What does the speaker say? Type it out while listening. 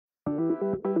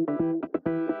Hello,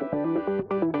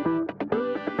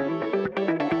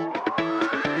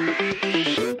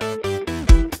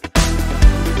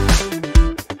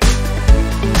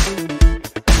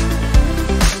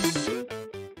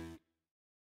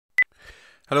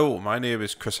 my name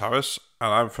is Chris Harris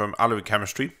and I'm from Allery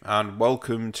Chemistry, and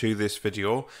welcome to this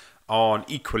video on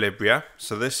Equilibria.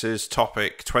 So this is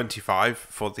topic 25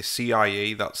 for the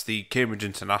CIE, that's the Cambridge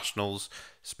International's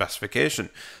specification.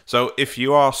 So if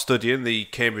you are studying the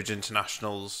Cambridge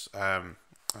International's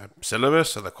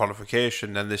syllabus or the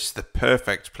qualification, then this is the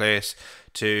perfect place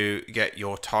to get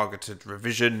your targeted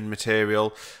revision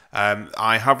material.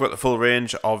 I have got the full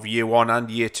range of Year 1 and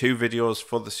Year 2 videos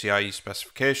for the CIE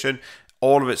specification.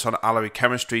 All of it's on Allery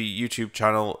Chemistry YouTube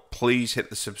channel. Please hit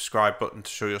the subscribe button to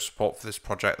show your support for this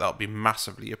project. That'll be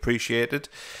massively appreciated.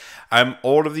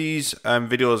 All of these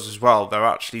videos as well, they're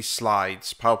actually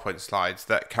slides, PowerPoint slides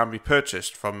that can be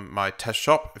purchased from my test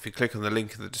shop. If you click on the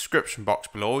link in the description box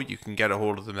below, you can get a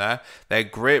hold of them there. They're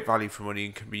great value for money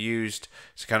and can be used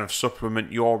to kind of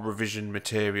supplement your revision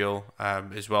material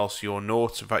as well. So your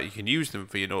notes, in fact, you can use them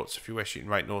for your notes if you wish. You can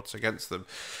write notes against them.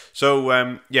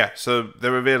 So yeah, so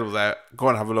they're available there. Go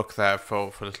and have a look there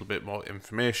for a little bit more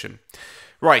information.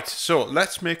 Right, so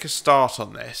let's make a start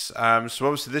on this. So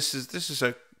obviously this is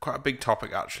quite a big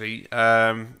topic actually.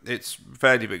 It's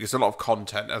fairly big. There's a lot of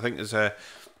content. I think there's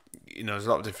there's a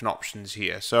lot of different options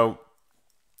here. So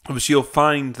obviously you'll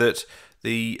find that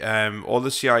the all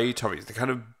the CIE topics, they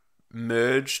kind of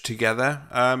merge together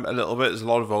a little bit. There's a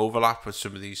lot of overlap with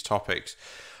some of these topics.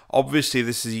 Obviously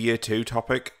this is a Year 2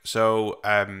 topic, so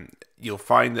you'll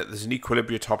find that there's an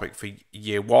Equilibria topic for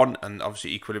Year 1 and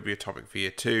obviously Equilibria topic for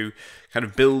Year 2. Kind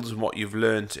of builds on what you've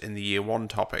learnt in the Year 1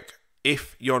 topic.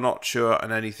 If you're not sure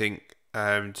on anything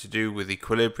to do with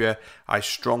Equilibria, I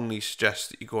strongly suggest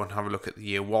that you go and have a look at the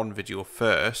Year 1 video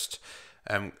first,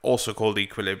 also called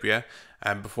Equilibria,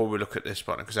 before we look at this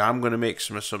one, because I'm going to make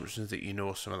some assumptions that you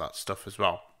know some of that stuff as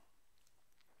well.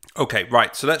 Okay,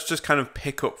 right, so let's just kind of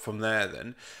pick up from there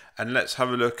then, and let's have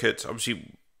a look at,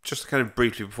 obviously, just kind of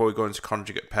briefly before we go into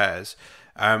conjugate pairs,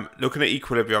 looking at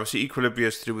Equilibria. Obviously Equilibria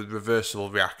is to do with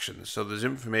reversible reactions, so there's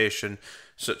information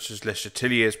such as Le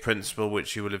Chatelier's principle,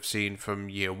 which you will have seen from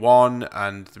Year 1,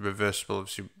 and the reversible,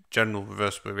 obviously general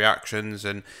reversible reactions,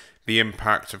 and the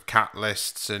impact of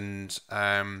catalysts and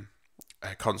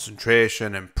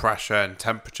concentration and pressure and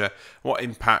temperature, what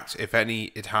impact, if any,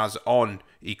 it has on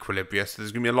Equilibria. So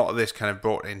there's going to be a lot of this kind of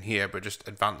brought in here, but just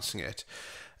advancing it.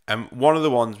 One of the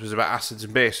ones was about acids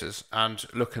and bases and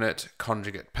looking at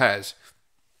conjugate pairs.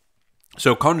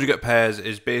 So conjugate pairs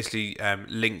is basically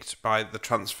linked by the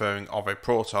transferring of a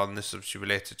proton. This is obviously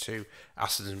related to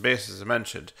acids and bases, as I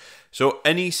mentioned. So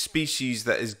any species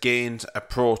that has gained a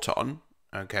proton,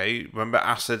 okay, remember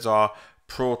acids are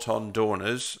proton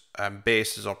donors and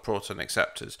bases are proton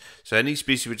acceptors. So any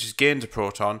species which has gained a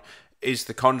proton is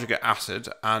the conjugate acid,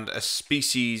 and a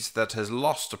species that has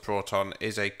lost a proton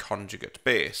is a conjugate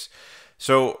base.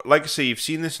 So, like I say, you've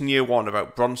seen this in Year 1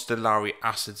 about Bronsted-Lowry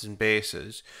acids and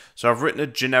bases. So I've written a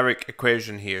generic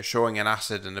equation here showing an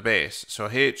acid and a base. So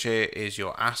HA is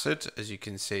your acid, as you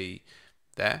can see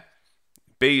there.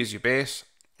 B is your base,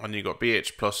 and you've got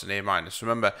BH plus and A minus.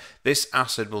 Remember, this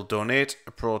acid will donate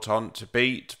a proton to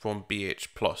B to form BH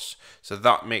plus. So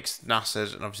that makes an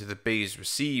acid, and obviously the B has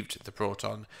received the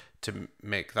proton to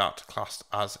make that classed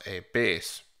as a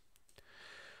base.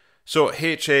 So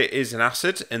HA is an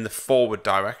acid in the forward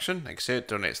direction, like I say, it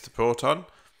donates the proton,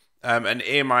 and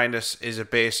A minus is a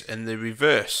base in the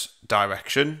reverse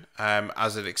direction,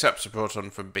 as it accepts a proton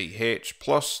from BH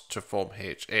plus to form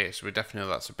HA, so we definitely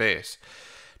know that's a base.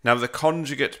 Now the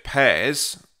conjugate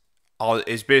pairs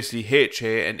is basically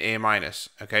HA and A minus,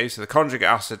 okay, so the conjugate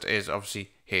acid is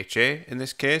obviously HA in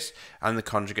this case, and the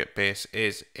conjugate base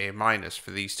is A minus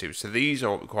for these two, so these are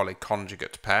what we call a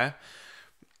conjugate pair.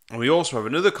 And we also have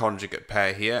another conjugate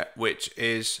pair here, which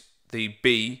is the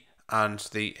B and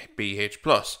the BH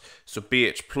plus. So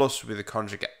BH plus would be the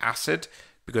conjugate acid,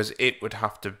 because it would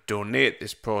have to donate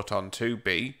this proton to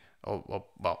B, or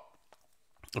well,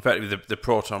 effectively the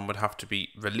proton would have to be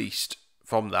released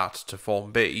from that to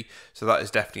form B. So that is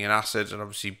definitely an acid, and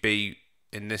obviously B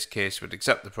in this case would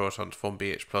accept the proton to form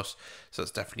BH plus, so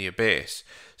that's definitely a base.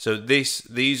 So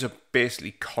these are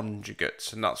basically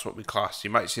conjugates, and that's what we class. You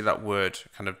might see that word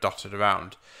kind of dotted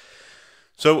around.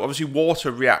 So obviously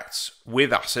water reacts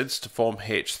with acids to form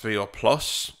H3O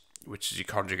plus, which is your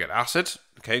conjugate acid,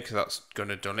 okay, because that's going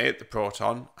to donate the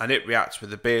proton, and it reacts with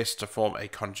the base to form a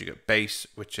conjugate base,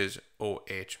 which is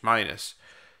OH minus.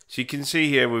 So you can see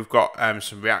here we've got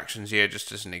some reactions here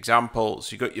just as an example.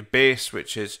 So you've got your base,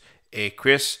 which is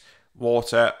aqueous,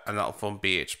 water, and that'll form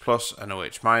BH plus and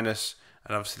OH minus,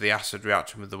 and obviously the acid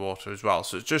reacting with the water as well.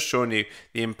 So it's just showing you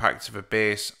the impact of a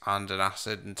base and an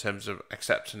acid in terms of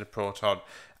accepting a proton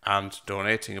and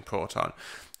donating a proton.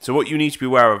 So what you need to be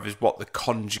aware of is what the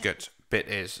conjugate bit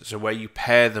is, so where you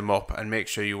pair them up, and make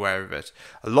sure you're aware of it.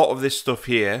 A lot of this stuff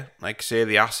here, like say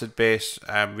the acid base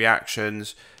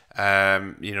reactions,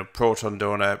 proton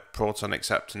donor, proton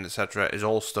accepting, etc., is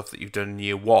all stuff that you've done in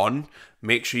year 1.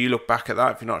 Make sure you look back at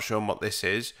that if you're not sure what this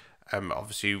is.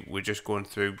 Obviously we're just going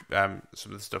through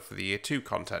some of the stuff for the year 2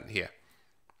 content here.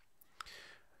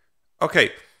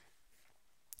 Okay,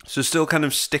 so still kind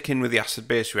of sticking with the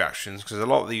acid-base reactions, because a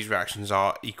lot of these reactions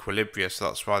are equilibria, so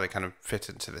that's why they kind of fit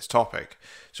into this topic.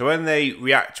 So when they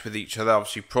react with each other,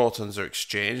 obviously protons are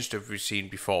exchanged, as we've seen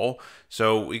before.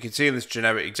 So we can see in this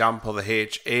generic example, the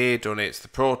HA donates the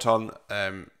proton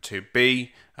to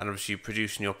B, and obviously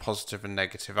producing your positive and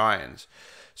negative ions.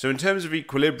 So in terms of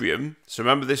equilibrium, so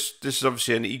remember this is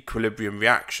obviously an equilibrium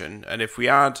reaction, and if we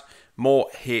add more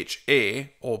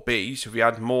HA or B, so if we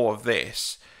add more of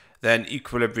this, then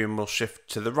equilibrium will shift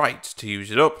to the right to use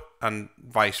it up, and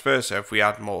vice versa. If we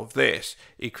add more of this,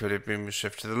 equilibrium will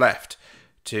shift to the left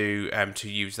to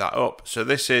use that up. So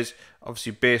this is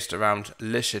obviously based around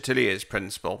Le Chatelier's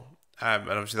principle, and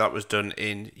obviously that was done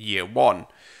in year 1.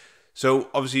 So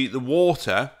obviously the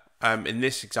water in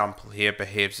this example here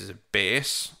behaves as a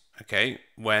base, okay,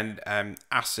 when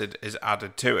acid is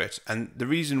added to it. And the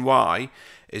reason why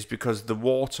is because the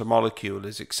water molecule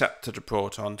has accepted a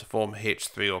proton to form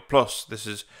H3O+. This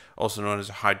is also known as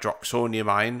a hydroxonium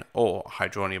ion or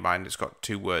hydronium ion. It's got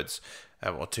 2 words,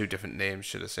 or 2 different names,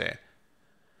 should I say.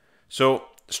 So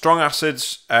strong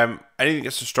acids, anything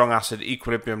that's a strong acid,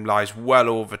 equilibrium lies well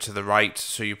over to the right,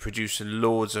 so you're producing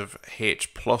loads of H+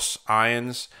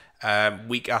 ions.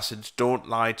 Weak acids don't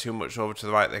lie too much over to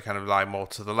the right, they kind of lie more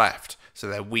to the left, so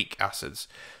they're weak acids.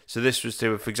 So this was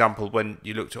to, for example, when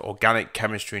you looked at organic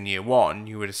chemistry in year 1,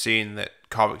 you would have seen that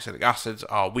carboxylic acids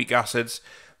are weak acids.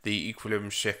 The equilibrium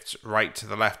shifts right to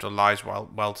the left, or lies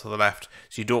well to the left,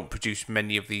 so you don't produce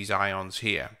many of these ions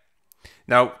here.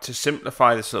 Now, to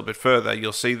simplify this a little bit further,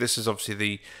 you'll see this is obviously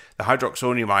the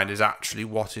hydroxonium ion is actually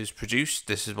what is produced.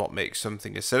 This is what makes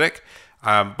something acidic.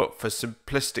 But for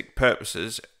simplistic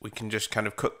purposes, we can just kind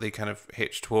of cut the kind of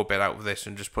H2O bit out of this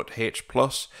and just put H+.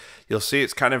 You'll see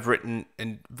it's kind of written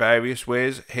in various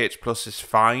ways. H+ is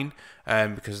fine,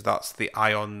 because that's the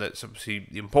ion that's obviously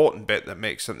the important bit that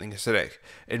makes something acidic.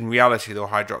 In reality, though,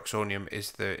 hydroxonium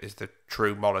is the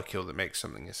true molecule that makes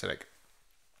something acidic.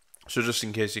 So just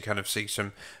in case you kind of see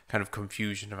some kind of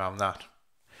confusion around that.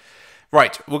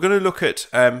 Right, we're going to look at,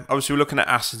 obviously we're looking at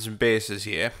acids and bases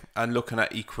here, and looking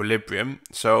at equilibrium.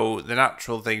 So the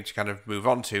natural thing to kind of move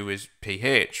on to is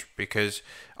pH, because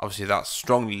obviously that's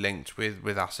strongly linked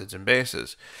with acids and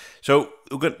bases. So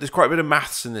there's quite a bit of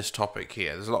maths in this topic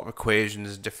here. There's a lot of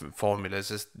equations and different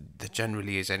formulas, as there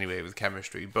generally is anyway with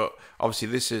chemistry. But obviously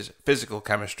this is physical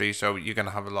chemistry, so you're going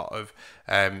to have a lot of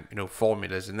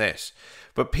formulas in this.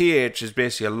 But pH is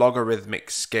basically a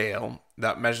logarithmic scale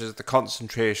that measures the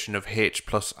concentration of H+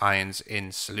 ions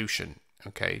in solution.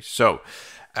 Okay, so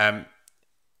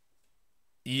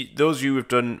those of you who've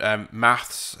done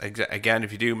maths, again,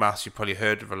 if you do maths, you've probably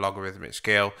heard of a logarithmic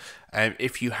scale.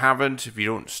 If you haven't, if you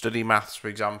don't study maths, for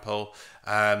example,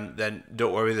 then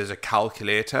don't worry, there's a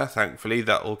calculator, thankfully,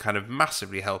 that will kind of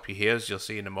massively help you here, as you'll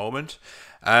see in a moment.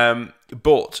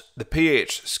 But the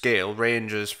pH scale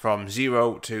ranges from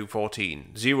 0 to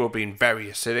 14. 0 being very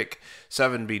acidic,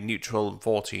 7 being neutral, and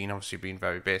 14 obviously being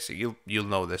very basic. You'll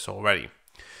know this already.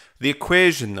 The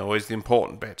equation, though, is the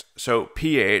important bit. So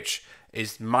pH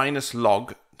is minus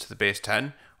log to the base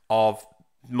 10 of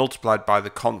multiplied by the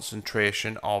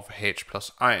concentration of H+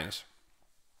 ions.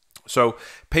 So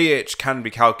pH can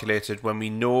be calculated when we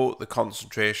know the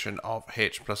concentration of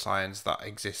H+ ions that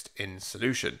exist in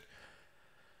solution.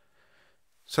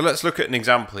 So let's look at an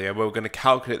example here where we're going to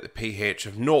calculate the pH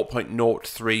of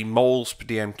 0.03 moles per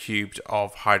dm cubed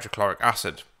of hydrochloric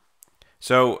acid.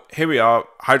 So here we are.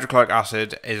 Hydrochloric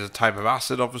acid is a type of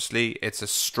acid, obviously. It's a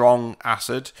strong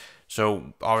acid.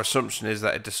 So our assumption is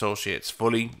that it dissociates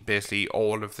fully. Basically,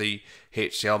 all of the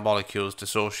HCl molecules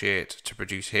dissociate to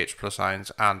produce H+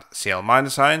 ions and Cl-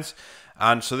 ions.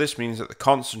 And so this means that the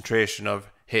concentration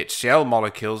of HCl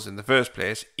molecules in the first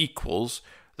place equals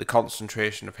the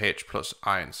concentration of H+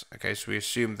 ions. Okay, so we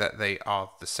assume that they are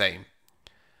the same.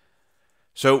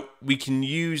 So we can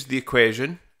use the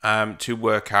equation to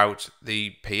work out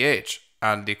the pH.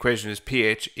 And the equation is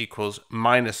pH equals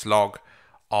minus log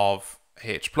of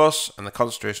H+, and the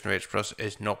concentration of H+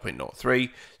 is 0.03,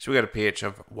 so we get a pH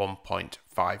of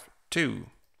 1.52.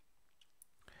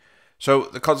 So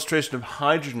the concentration of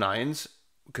hydrogen ions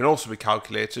can also be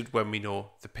calculated when we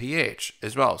know the pH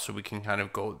as well. So we can kind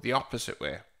of go the opposite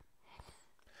way.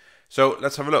 So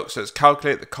let's have a look. So let's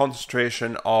calculate the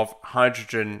concentration of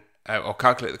hydrogen, or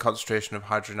calculate the concentration of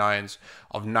hydrogen ions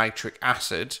of nitric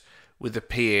acid with a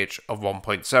pH of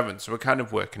 1.7. So we're kind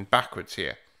of working backwards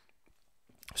here.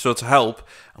 So to help,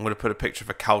 I'm going to put a picture of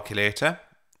a calculator.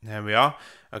 There we are.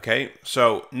 Okay,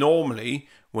 so normally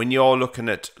when you're looking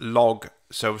at log,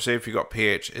 so say if you've got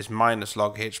pH is minus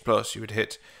log H plus, you would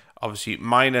hit obviously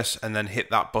minus and then hit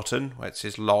that button where it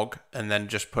says log and then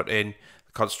just put in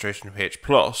the concentration of H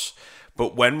plus.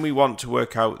 But when we want to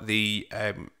work out the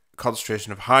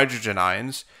concentration of hydrogen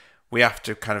ions, we have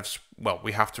to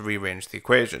we have to rearrange the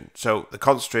equation. So the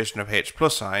concentration of H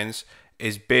plus ions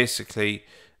is basically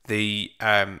the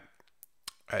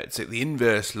it's like the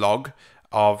inverse log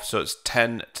of, so it's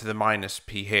 10 to the minus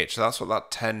pH. So that's what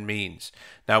that 10 means.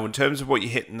 Now, in terms of what you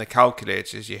hit in the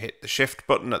calculators, you hit the shift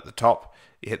button at the top,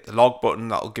 you hit the log button,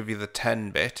 that'll give you the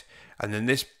 10 bit, and then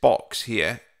this box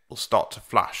here will start to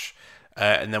flash.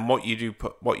 And then what you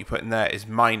put in there is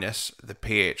minus the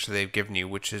pH that they've given you,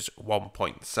 which is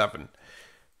 1.7.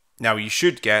 Now, you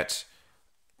should get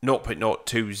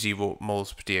 0.020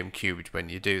 moles per dm cubed when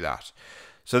you do that.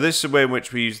 So this is the way in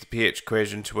which we use the pH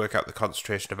equation to work out the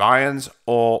concentration of ions,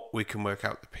 or we can work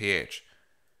out the pH.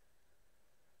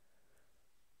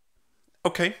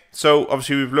 Okay, so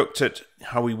obviously we've looked at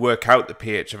how we work out the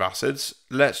pH of acids.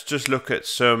 Let's just look at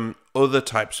some other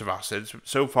types of acids.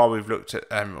 So far we've looked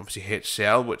at obviously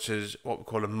HCl, which is what we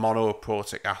call a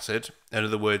monoprotic acid. In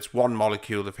other words, one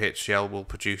molecule of HCl will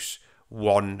produce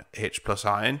one H plus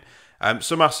ion.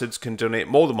 Some acids can donate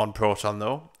more than one proton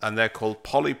though, and they're called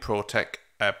polyprotic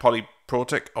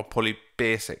or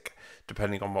polybasic,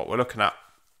 depending on what we're looking at.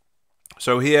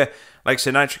 So here, like I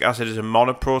say, nitric acid is a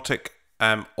monoprotic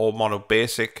or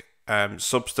monobasic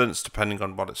substance, depending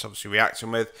on what it's obviously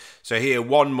reacting with. So here,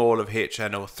 1 mole of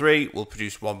HNO3 will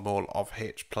produce 1 mole of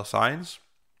H plus ions.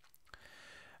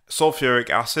 Sulfuric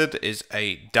acid is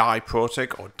a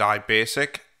diprotic or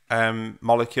dibasic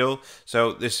molecule.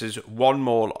 So this is 1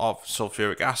 mole of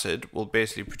sulfuric acid will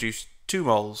basically produce 2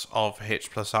 moles of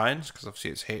H plus ions, because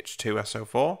obviously it's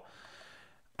H2SO4.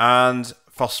 And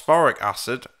phosphoric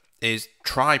acid is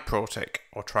triprotic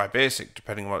or tribasic,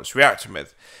 depending on what it's reacting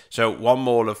with. So 1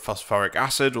 mole of phosphoric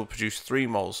acid will produce 3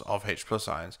 moles of H plus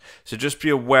ions. So just be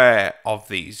aware of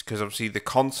these, because obviously the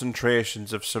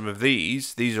concentrations of some of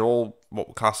these are all what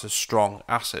we class as strong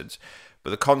acids,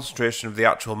 but the concentration of the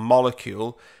actual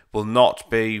molecule will not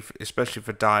be, especially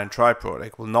for di and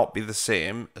triprotic, will not be the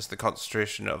same as the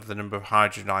concentration of the number of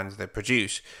hydrogen ions they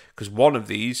produce, because one of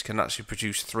these can actually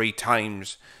produce 3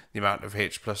 times the amount of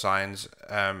H plus ions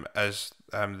as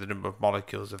the number of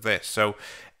molecules of this. So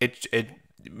it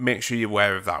make sure you're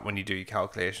aware of that when you do your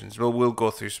calculations. We'll go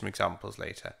through some examples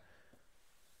later.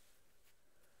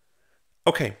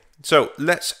 Okay, so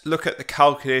let's look at the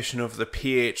calculation of the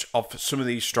pH of some of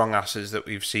these strong acids that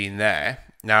we've seen there.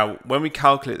 Now, when we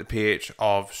calculate the pH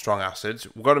of strong acids,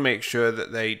 we've got to make sure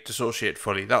that they dissociate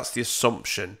fully. That's the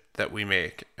assumption that we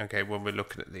make, okay, when we're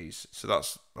looking at these. So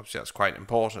that's quite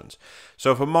important.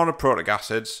 So for monoprotic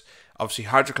acids, obviously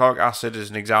hydrochloric acid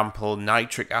is an example,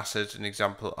 nitric acid is an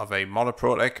example of a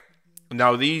monoprotic.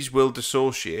 Now, these will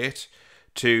dissociate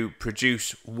to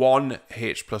produce 1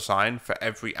 H plus ion for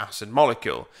every acid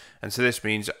molecule. And so this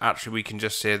means actually we can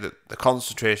just say that the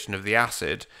concentration of the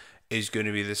acid is going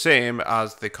to be the same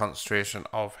as the concentration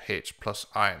of H plus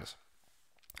ions.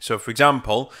 So for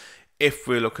example, if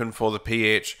we're looking for the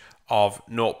pH of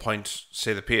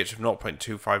say the pH of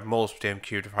 0.25 moles per dm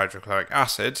cubed of hydrochloric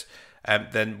acid,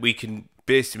 then we can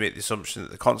basically make the assumption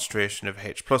that the concentration of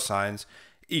H plus ions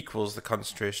equals the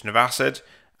concentration of acid,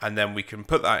 and then we can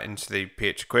put that into the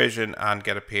pH equation and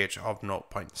get a pH of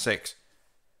 0.6.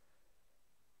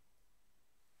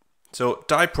 So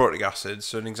diprotic acids,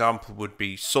 so an example would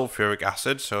be sulfuric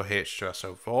acid, so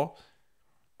H2SO4.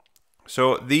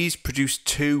 So these produce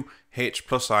 2 H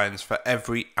plus ions for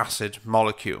every acid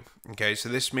molecule. Okay, so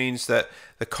this means that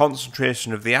the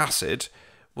concentration of the acid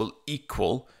will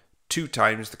equal 2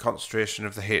 times the concentration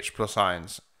of the H plus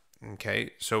ions.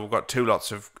 Okay, so we've got 2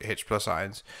 lots of H plus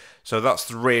ions. So that's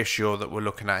the ratio that we're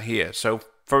looking at here. So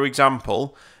for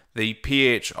example, the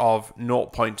pH of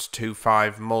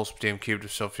 0.25 moles per dm cubed of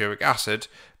sulfuric acid,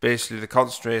 basically the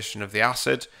concentration of the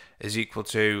acid is equal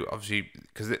to, obviously,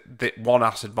 because the one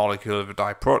acid molecule of a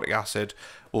diprotic acid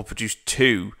will produce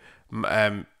 2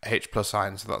 H plus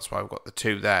ions, so that's why we've got the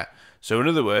 2 there. So in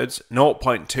other words,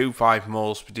 0.25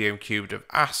 moles per dm cubed of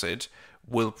acid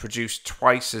will produce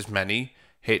twice as many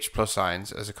H plus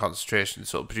ions as a concentration,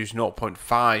 so it'll produce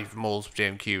 0.5 moles per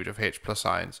dm cubed of H plus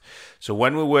ions. So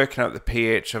when we're working out the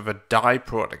pH of a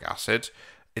diprotic acid,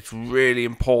 it's really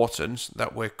important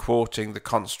that we're quoting the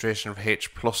concentration of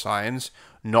H plus ions,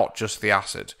 not just the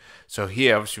acid. So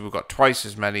here, obviously, we've got twice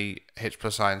as many H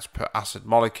plus ions per acid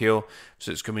molecule,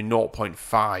 so it's going to be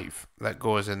 0.5 that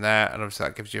goes in there, and obviously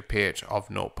that gives you a pH of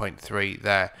 0.3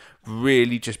 there.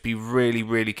 Really, just be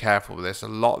really careful with this. A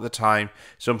lot of the time,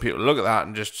 some people look at that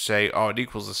and just say, oh, it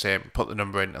equals the same, put the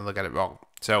number in, and they'll get it wrong.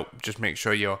 So just make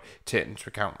sure you're taking into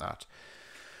account that.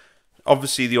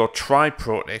 Obviously, your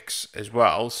triprotics as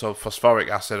well, so phosphoric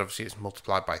acid, obviously, it's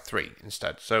multiplied by 3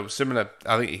 instead. So similar,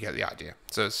 I think you get the idea.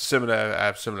 So it's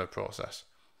a similar process.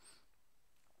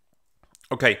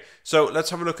 Okay, so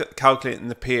let's have a look at calculating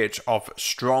the pH of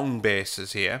strong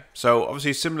bases here. So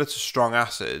obviously, similar to strong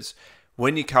acids,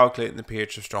 when you're calculating the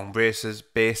pH of strong bases,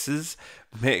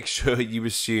 make sure you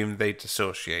assume they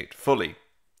dissociate fully.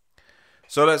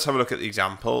 So let's have a look at the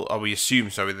example, or we assume,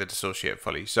 sorry, they dissociate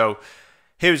fully. So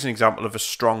here's an example of a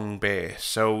strong base.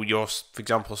 So your, for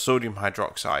example, sodium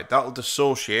hydroxide, that will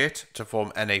dissociate to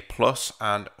form Na plus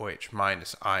and OH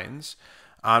minus ions.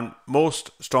 And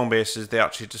most strong bases, they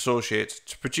actually dissociate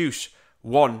to produce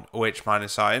one OH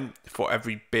minus ion for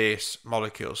every base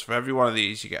molecule. So for every one of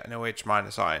these, you get an OH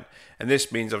minus ion. And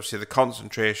this means, obviously, the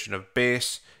concentration of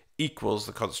base equals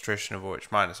the concentration of OH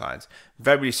minus ions.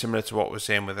 Very similar to what we're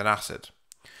saying with an acid.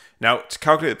 Now, to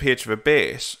calculate the pH of a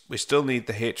base, we still need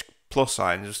the H plus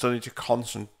ions. We still need to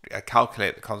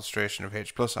calculate the concentration of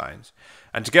H plus ions.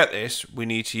 And to get this, we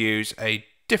need to use a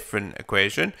different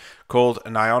equation called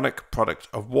an ionic product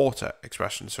of water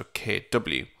expression, so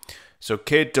Kw. So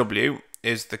Kw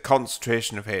is the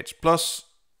concentration of H plus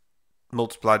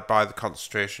multiplied by the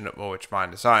concentration of OH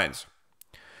minus ions.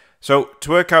 So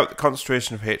to work out the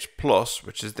concentration of H plus,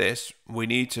 which is this, we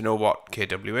need to know what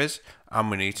Kw is,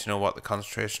 and we need to know what the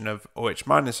concentration of OH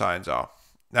minus ions are.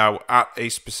 Now, at a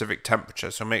specific temperature,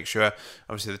 so make sure,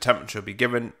 obviously, the temperature will be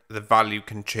given. The value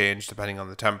can change depending on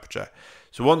the temperature.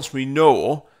 So once we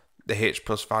know the H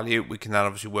plus value, we can then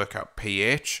obviously work out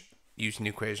pH using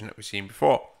the equation that we've seen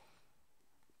before.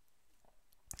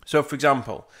 So, for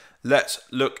example, let's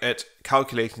look at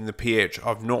calculating the pH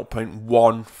of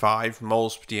 0.15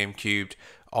 moles per dm cubed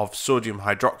of sodium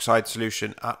hydroxide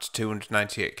solution at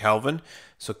 298 Kelvin.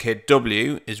 So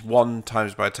Kw is 1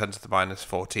 times by 10 to the minus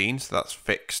 14, so that's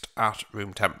fixed at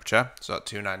room temperature, so at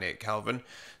 298 Kelvin,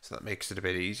 so that makes it a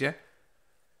bit easier.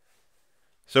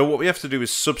 So what we have to do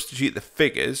is substitute the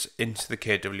figures into the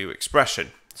Kw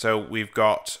expression. So we've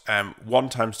got 1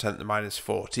 times 10 to the minus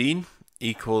 14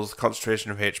 equals the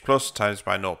concentration of H plus times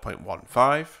by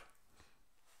 0.15.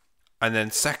 And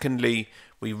then secondly,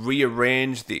 we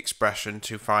rearrange the expression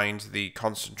to find the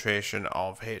concentration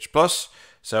of H plus.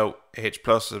 So H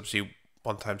plus is obviously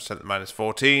 1 times 10 to the minus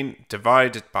 14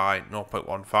 divided by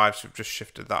 0.15. So we've just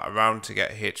shifted that around to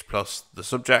get H plus the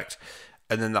subject.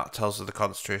 And then that tells us the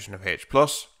concentration of H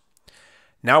plus.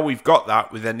 Now we've got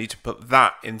that, we then need to put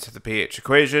that into the pH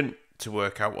equation to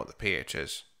work out what the pH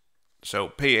is. So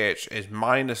pH is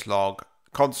minus log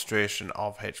concentration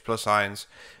of H plus ions,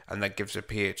 and that gives a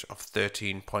pH of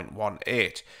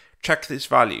 13.18. Check this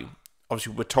value.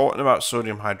 Obviously, we're talking about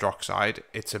sodium hydroxide.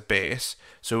 It's a base,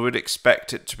 so we would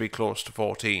expect it to be close to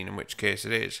 14, in which case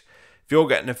it is. If you're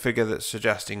getting a figure that's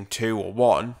suggesting 2 or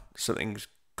 1, something's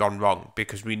gone wrong,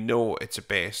 because we know it's a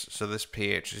base, so this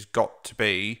pH has got to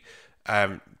be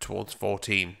towards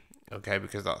 14, okay,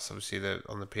 because that's obviously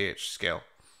on the pH scale.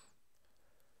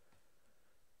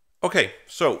 Okay,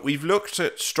 so we've looked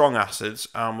at strong acids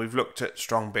and we've looked at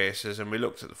strong bases and we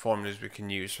looked at the formulas we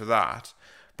can use for that.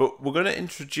 But we're going to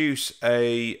introduce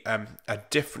a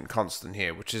different constant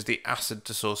here, which is the acid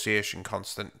dissociation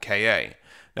constant, Ka.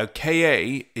 Now,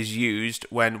 Ka is used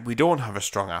when we don't have a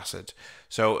strong acid.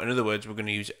 So, in other words, we're going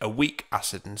to use a weak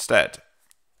acid instead.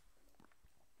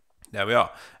 There we are.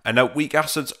 And now, weak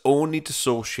acids only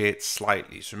dissociate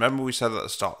slightly. So, remember we said at the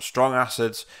start, strong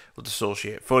acids will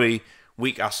dissociate fully.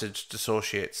 Weak acids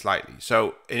dissociate slightly.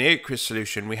 So in aqueous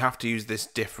solution, we have to use this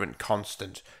different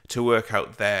constant to work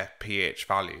out their pH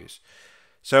values.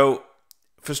 So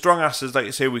for strong acids, like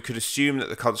you say, we could assume that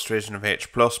the concentration of H+,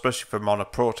 especially for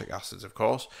monoprotic acids, of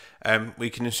course,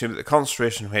 we can assume that the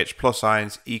concentration of H+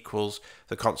 ions equals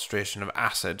the concentration of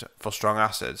acid for strong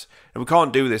acids. And we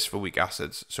can't do this for weak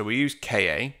acids, so we use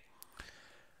Ka.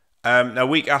 Now,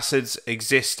 weak acids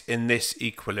exist in this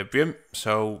equilibrium,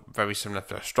 so very similar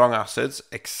to strong acids,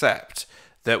 except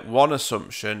that one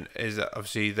assumption is that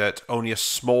obviously that only a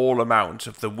small amount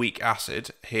of the weak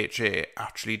acid, HA,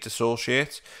 actually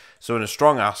dissociates. So in a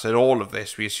strong acid,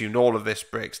 we assumed all of this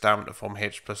breaks down to form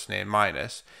H plus and A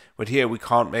minus. But here we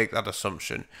can't make that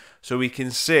assumption. So we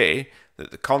can say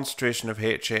that the concentration of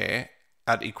HA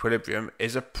at equilibrium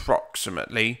is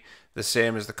approximately the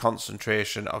same as the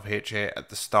concentration of HA at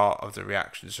the start of the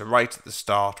reaction. So right at the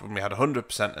start, when we had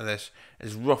 100% of this,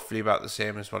 is roughly about the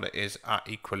same as what it is at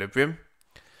equilibrium.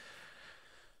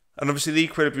 And obviously the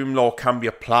equilibrium law can be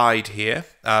applied here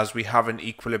as we have an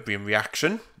equilibrium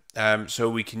reaction. So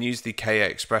we can use the Ka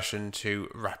expression to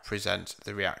represent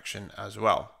the reaction as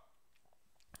well.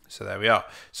 So there we are.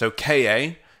 So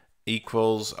Ka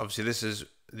equals, obviously this is,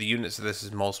 the units of this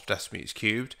is moles per decimeters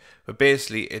cubed, but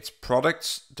basically it's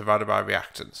products divided by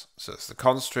reactants. So it's the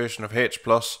concentration of H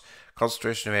plus,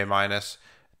 concentration of A minus,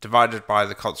 divided by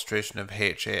the concentration of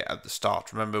HA at the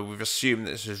start. Remember, we've assumed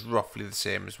that this is roughly the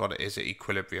same as what it is at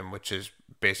equilibrium, which is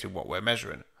basically what we're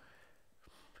measuring.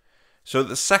 So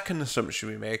the second assumption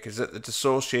we make is that the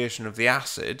dissociation of the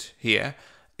acid here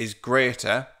is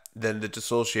greater than the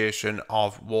dissociation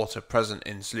of water present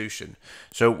in solution.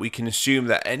 So we can assume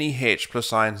that any H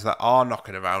plus ions that are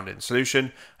knocking around in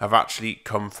solution have actually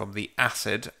come from the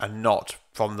acid and not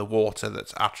from the water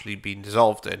that's actually been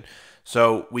dissolved in.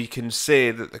 So we can say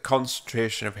that the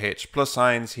concentration of H plus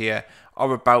ions here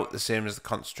are about the same as the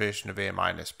concentration of A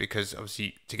minus, because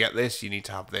obviously to get this you need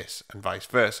to have this and vice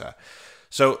versa.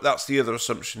 So that's the other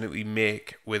assumption that we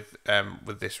make with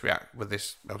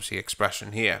this obviously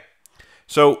expression here.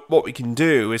 So what we can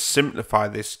do is simplify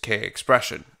this K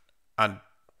expression and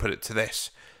put it to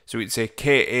this. So we'd say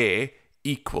Ka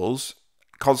equals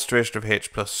concentration of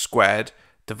H plus squared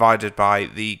divided by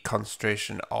the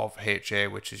concentration of HA,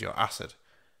 which is your acid.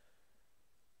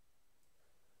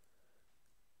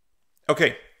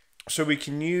 Okay, so we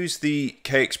can use the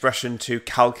K expression to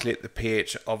calculate the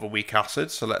pH of a weak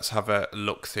acid. So let's have a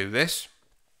look through this.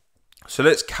 So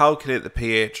let's calculate the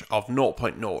pH of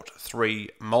 0.03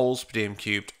 moles per dm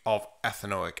cubed of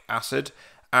ethanoic acid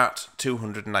at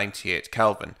 298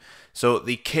 Kelvin. So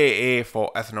the Ka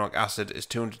for ethanoic acid is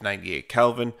 298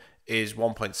 Kelvin, is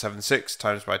 1.76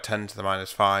 times by 10 to the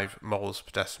minus 5 moles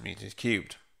per decimeters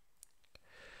cubed.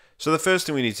 So the first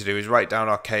thing we need to do is write down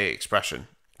our Ka expression.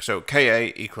 So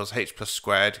Ka equals H plus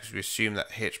squared, because we assume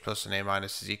that H plus and A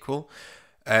minus is equal,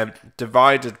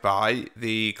 divided by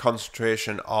the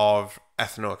concentration of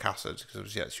ethanoic acid, because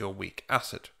obviously that's your weak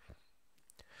acid.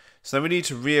 So then we need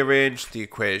to rearrange the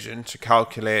equation to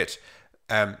calculate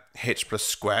H plus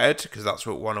squared, because that's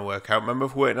what we want to work out. Remember,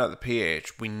 if we're working out the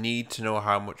pH, we need to know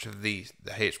how much of the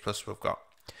H plus we've got.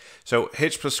 So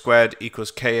H plus squared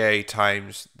equals Ka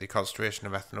times the concentration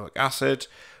of ethanoic acid.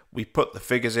 We put the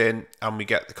figures in and we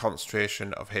get the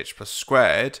concentration of H plus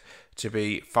squared to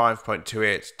be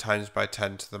 5.28 times by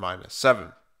 10 to the minus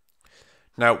 7.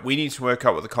 Now we need to work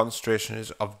out what the concentration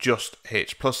is of just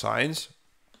H plus ions.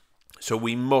 So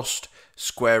we must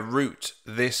square root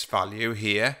this value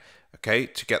here, okay,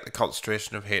 to get the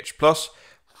concentration of H plus.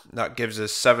 That gives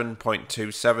us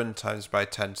 7.27 times by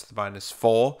 10 to the minus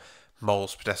 4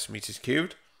 moles per decimeters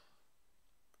cubed.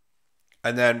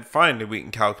 And then finally we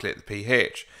can calculate the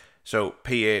pH. So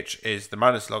pH is the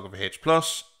minus log of H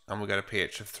plus, and we'll get a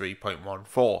pH of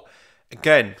 3.14.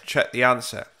 Again, check the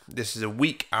answer. This is a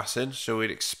weak acid, so we'd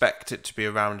expect it to be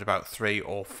around about 3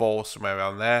 or 4, somewhere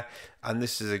around there. And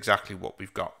this is exactly what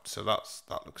we've got. So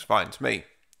that looks fine to me.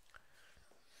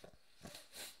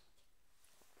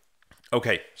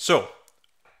 Okay, so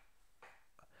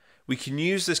we can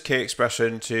use this K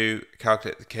expression to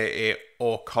calculate the Ka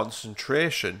or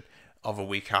concentration of a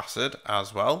weak acid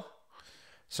as well.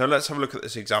 So let's have a look at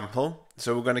this example.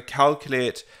 So we're going to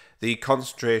calculate the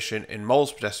concentration in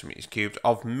moles per decimeters cubed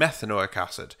of methanoic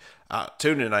acid at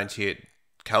 298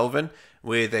 Kelvin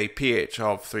with a pH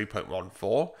of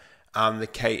 3.14, and the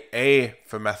Ka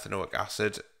for methanoic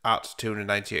acid at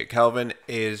 298 Kelvin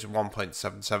is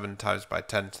 1.77 times by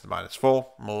 10 to the minus 4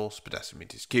 moles per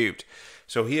decimeters cubed.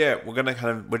 So here we're going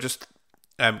to we're just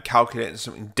calculating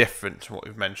something different to what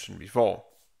we've mentioned before.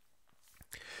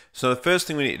 So the first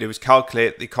thing we need to do is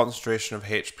calculate the concentration of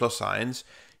H plus ions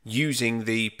using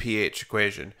the pH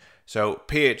equation. So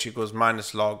pH equals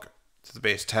minus log to the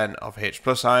base 10 of H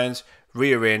plus ions.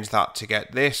 Rearrange that to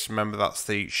get this. Remember, that's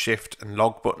the shift and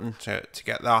log button to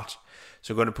get that.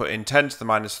 So we're going to put in 10 to the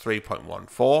minus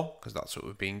 3.14 because that's what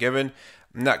we've been given.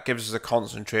 And that gives us a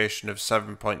concentration of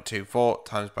 7.24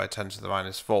 times by 10 to the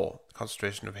minus 4,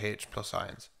 concentration of H plus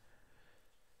ions.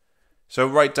 So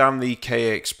write down the Ka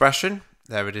expression.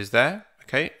 There it is there.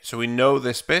 Okay, so we know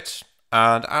this bit,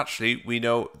 and actually we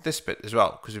know this bit as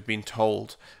well because we've been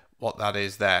told what that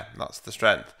is there. That's the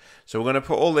strength. So we're going to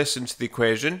put all this into the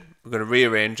equation. We're going to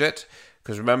rearrange it,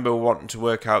 because remember we're wanting to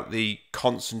work out the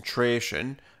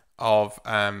concentration of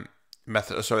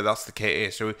sorry, that's the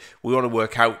Ka. So we want to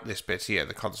work out this bit here,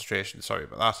 the concentration, sorry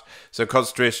about that. So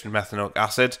concentration of methanoic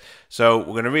acid. So we're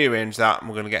going to rearrange that, and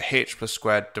we're going to get H plus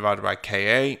squared divided by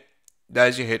Ka.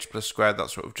 There's your H plus squared,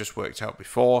 that's what we've just worked out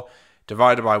before,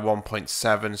 divided by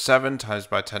 1.77 times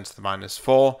by 10 to the minus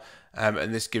 4.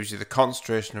 And this gives you the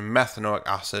concentration of methanoic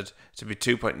acid to be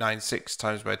 2.96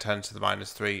 times by 10 to the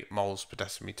minus 3 moles per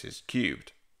decimeters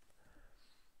cubed.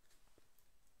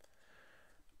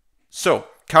 So,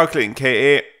 calculating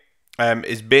Ka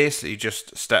is basically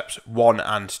just steps 1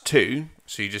 and 2.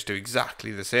 So you just do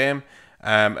exactly the same.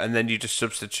 And then you just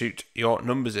substitute your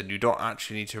numbers in. You don't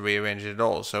actually need to rearrange it at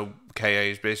all. So Ka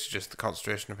is basically just the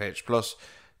concentration of H plus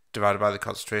divided by the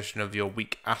concentration of your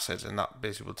weak acid, and that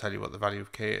basically will tell you what the value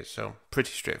of Ka is. So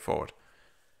pretty straightforward.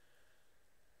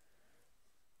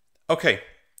 Okay,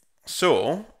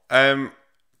 so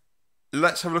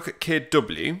let's have a look at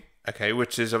Kw, okay,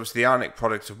 which is obviously the ionic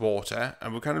product of water,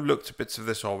 and we've kind of looked at bits of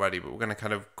this already, but we're going to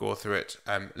kind of go through it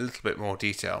a little bit more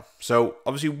detail. So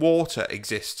obviously water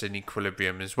exists in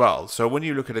equilibrium as well. So when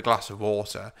you look at a glass of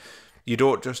water, you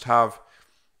don't just have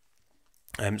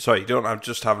you don't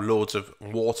just have loads of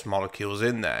water molecules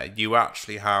in there. You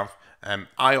actually have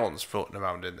ions floating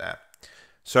around in there.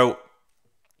 So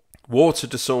water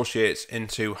dissociates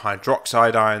into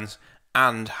hydroxide ions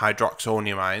and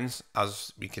hydroxonium ions,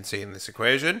 as we can see in this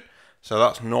equation. So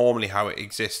that's normally how it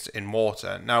exists in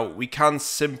water. Now we can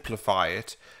simplify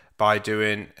it by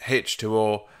doing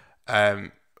H2O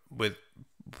with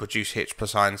produce H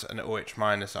plus ions and OH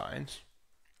minus ions.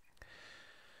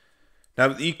 Now,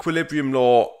 the equilibrium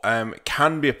law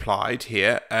can be applied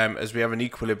here as we have an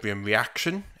equilibrium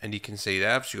reaction, and you can see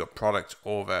there, so you've got product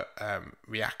over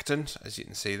reactant, as you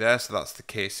can see there, so that's the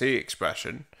Kc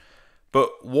expression.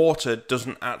 But water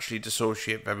doesn't actually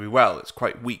dissociate very well. It's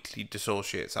quite weakly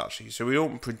dissociates, actually, so we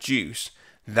don't produce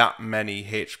that many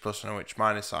H plus and OH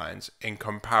minus ions in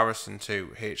comparison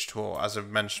to H2O. As I've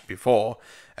mentioned before,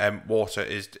 water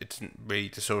it doesn't really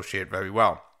dissociate very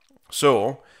well.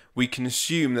 So we can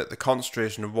assume that the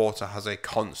concentration of water has a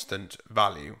constant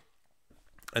value.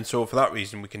 And so for that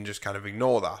reason, we can just kind of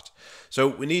ignore that. So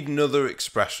we need another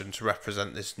expression to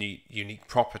represent this unique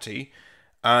property.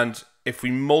 And if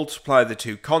we multiply the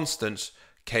two constants,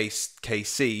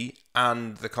 Kc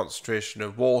and the concentration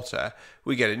of water,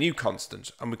 we get a new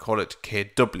constant, and we call it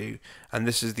Kw. And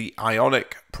this is the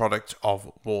ionic product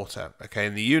of water. Okay,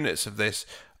 and the units of this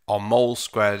are moles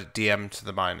squared dm to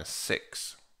the minus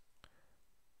 6.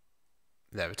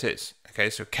 There it is. Okay,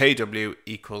 so Kw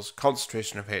equals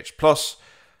concentration of H plus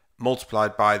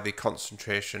multiplied by the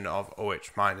concentration of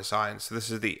OH minus ions. So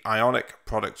this is the ionic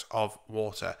product of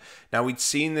water. Now we'd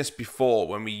seen this before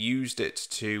when we used it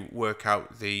to work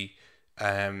out the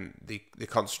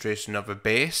concentration of a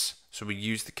base. So we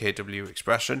use the Kw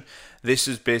expression. This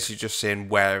is basically just saying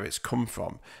where it's come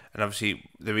from. And obviously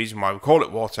the reason why we call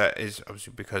it water is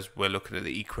obviously because we're looking at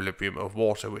the equilibrium of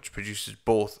water, which produces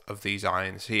both of these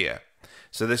ions here.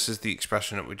 So this is the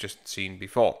expression that we've just seen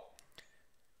before.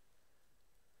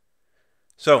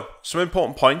 So some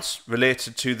important points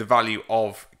related to the value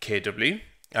of Kw.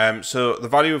 So the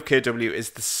value of Kw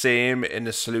is the same in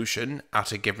a solution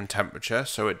at a given temperature,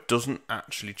 so it doesn't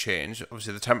actually change.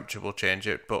 Obviously the temperature will change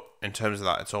it, but in terms of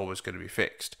that, it's always going to be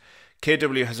fixed.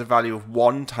 Kw has a value of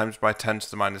 1 times by 10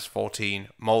 to the minus 14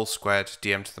 moles squared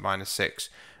dm to the minus 6.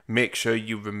 Make sure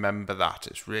you remember that,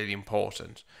 it's really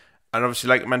important. And obviously,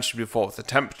 like I mentioned before, if the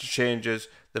temperature changes,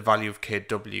 the value of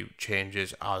Kw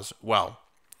changes as well.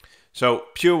 So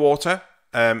pure water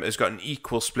has got an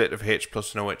equal split of H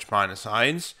plus and OH minus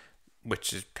ions,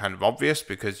 which is kind of obvious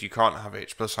because you can't have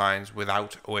H plus ions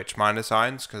without OH minus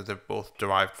ions because they're both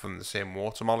derived from the same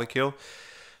water molecule.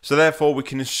 So therefore, we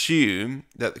can assume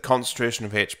that the concentration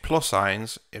of H plus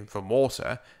ions from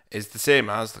water is the same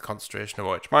as the concentration of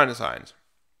OH minus ions.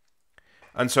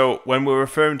 And so when we're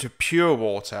referring to pure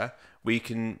water, we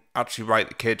can actually write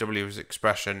the Kw's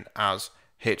expression as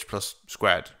H plus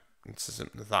squared. It's as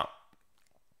simple as that.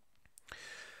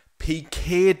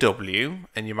 pKw,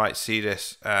 and you might see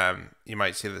this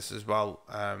as well,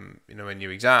 in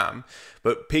your exam.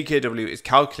 But pKw is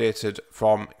calculated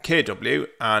from Kw,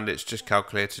 and it's just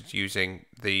calculated using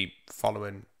the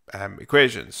following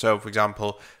equations. So, for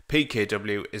example,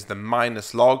 pKw is the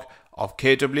minus log of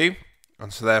Kw.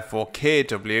 And so therefore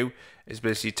Kw is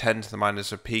basically 10 to the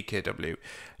minus of pKw.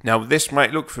 Now this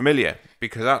might look familiar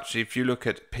because actually if you look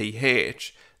at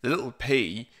pH, the little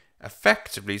p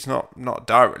effectively, it's not a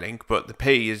direct link, but the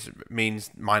P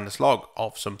means minus log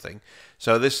of something.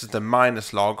 So this is the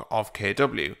minus log of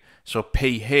Kw. So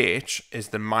pH is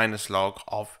the minus log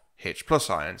of H plus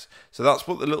ions. So that's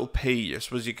what the little p, I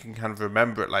suppose you can kind of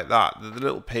remember it like that. The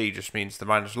little p just means the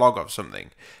minus log of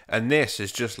something. And this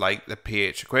is just like the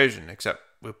pH equation, except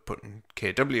we're putting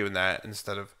Kw in there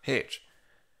instead of H.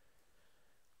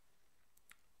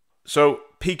 So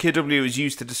pKw is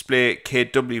used to display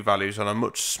Kw values on a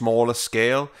much smaller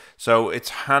scale. So it's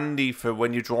handy for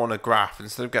when you're drawing a graph.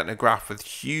 Instead of getting a graph with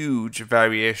huge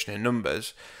variation in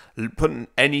numbers, putting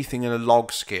anything in a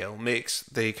log scale makes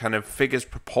the kind of figures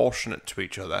proportionate to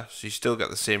each other, so you still get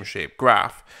the same shape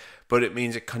graph, but it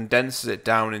means it condenses it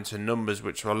down into numbers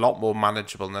which are a lot more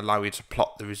manageable and allow you to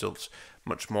plot the results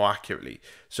much more accurately.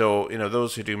 So, you know,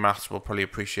 those who do maths will probably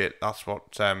appreciate that's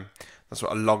what a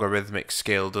logarithmic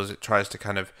scale does. It tries to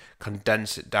kind of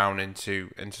condense it down into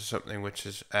something which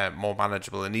is more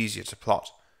manageable and easier to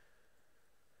plot.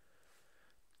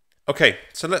 Okay,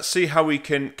 so let's see how we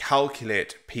can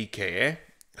calculate pKa.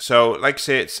 So, like I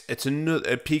say, it's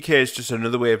another pK is just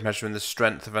another way of measuring the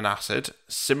strength of an acid,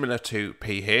 similar to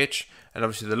pH. And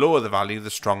obviously, the lower the value,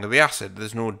 the stronger the acid.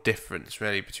 There's no difference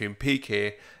really between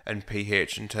pK and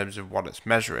pH in terms of what it's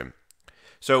measuring.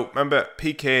 So remember,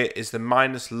 pK is the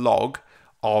minus log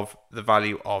of the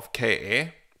value of Ka.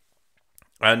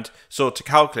 And so to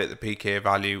calculate the pK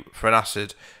value for an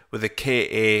acid with a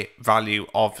Ka value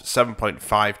of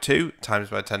 7.52 times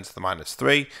by 10 to the minus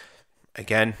 3.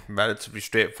 Again, relatively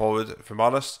straightforward if I'm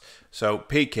honest. So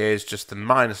pK is just the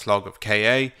minus log of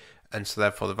Ka, and so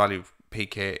therefore the value of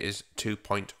pK is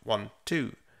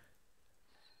 2.12.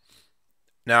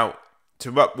 Now,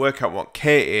 to work out what Ka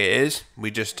is,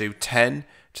 we just do 10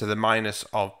 to the minus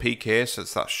of pK, so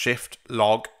it's that shift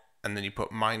log, and then you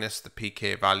put minus the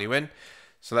pK value in.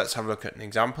 So let's have a look at an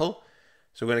example.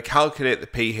 So we're going to calculate the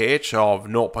pH of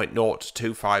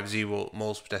 0.0250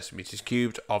 moles per decimeters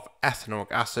cubed of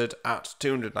ethanoic acid at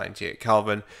 298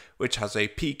 Kelvin, which has a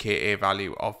pKa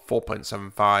value of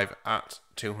 4.75 at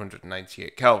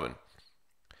 298 Kelvin.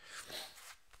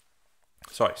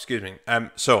 Sorry, excuse me.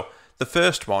 So the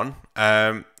first one,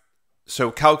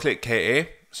 so calculate Ka.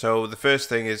 So the first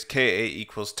thing is Ka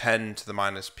equals 10 to the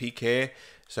minus pK.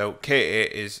 So Ka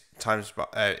is 10,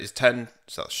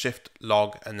 so that's shift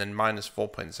log and then minus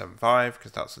 4.75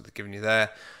 because that's what they're giving you there.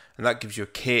 And that gives you a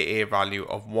Ka value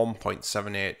of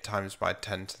 1.78 times by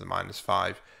 10 to the minus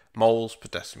 5 moles per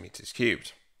decimeters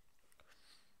cubed.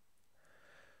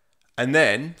 And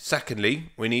then,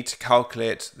 secondly, we need to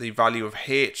calculate the value of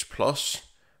H plus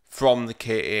from the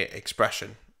Ka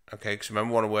expression. Okay, because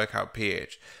remember we want to work out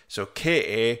pH. So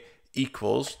Ka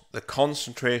equals the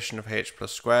concentration of H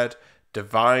plus squared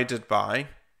divided by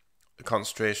the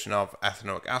concentration of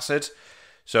ethanoic acid.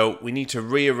 So we need to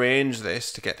rearrange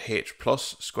this to get H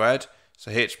plus squared. So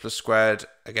H plus squared,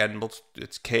 again,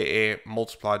 it's Ka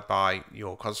multiplied by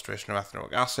your concentration of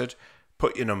ethanoic acid.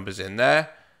 Put your numbers in there,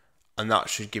 and that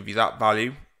should give you that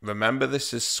value. Remember,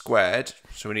 this is squared,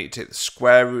 so we need to take the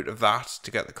square root of that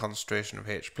to get the concentration of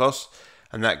H plus,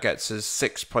 and that gets us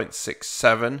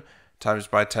 6.67 times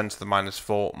by 10 to the minus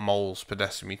 4 moles per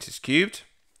decimeters cubed.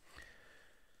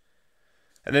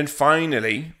 And then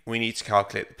finally, we need to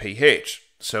calculate the pH.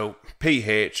 So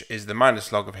pH is the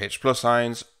minus log of H plus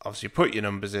ions. Obviously, put your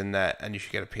numbers in there and you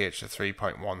should get a pH of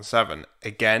 3.17.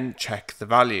 Again, check the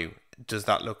value. Does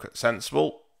that look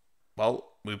sensible?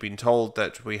 Well, we've been told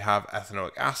that we have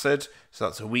ethanoic acid, so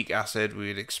that's a weak acid. We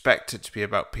would expect it to be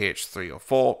about pH 3 or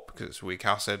 4 because it's a weak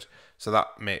acid. So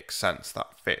that makes sense,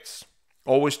 that fits.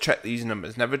 Always check these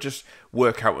numbers. Never just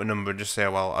work out a number and just say,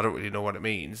 well, I don't really know what it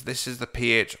means. This is the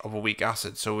pH of a weak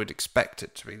acid, so we'd expect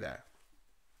it to be there.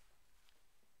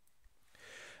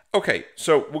 Okay,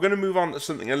 so we're going to move on to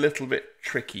something a little bit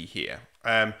tricky here.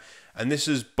 And this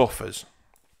is buffers.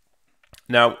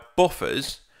 Now,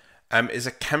 buffers is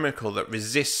a chemical that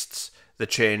resists the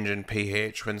change in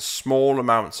pH when small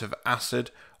amounts of acid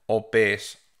or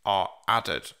base are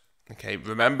added. Okay,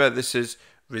 remember this is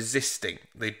resisting.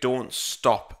 They don't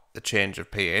stop the change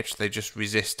of pH, they just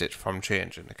resist it from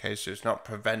changing. Okay, so it's not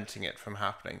preventing it from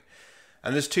happening.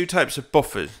 And there's two types of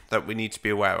buffers that we need to be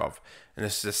aware of. And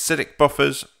this is acidic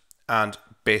buffers and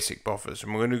basic buffers.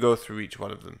 And we're going to go through each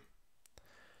one of them.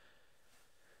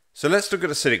 So let's look at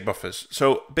acidic buffers.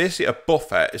 So basically a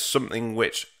buffer is something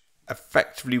which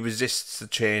effectively resists the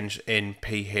change in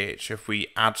pH if we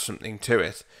add something to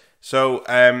it. So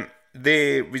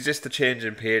they resist the change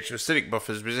in pH. Acidic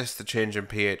buffers resist the change in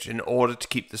pH in order to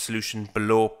keep the solution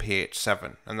below pH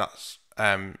 7. And that's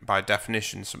by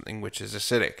definition something which is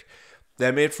acidic.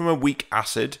 They're made from a weak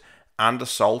acid and a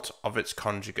salt of its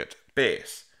conjugate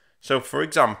base. So for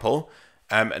example,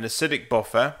 an acidic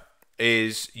buffer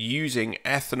is using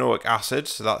ethanoic acid,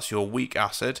 so that's your weak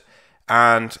acid,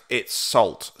 and its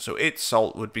salt. So its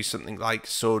salt would be something like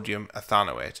sodium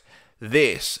ethanoate.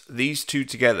 These two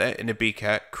together in a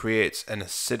beaker creates an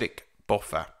acidic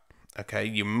buffer. Okay,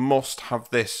 you must have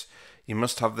this. You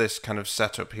must have this kind of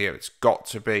setup here. It's got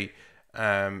to be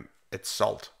its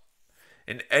salt.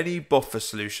 In any buffer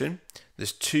solution,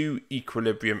 there's two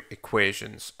equilibrium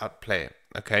equations at play.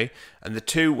 Okay, and the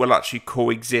two will actually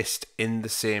coexist in the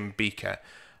same beaker.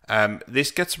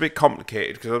 This gets a bit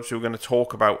complicated because obviously we're going to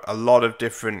talk about a lot of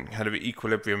different kind of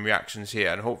equilibrium reactions here,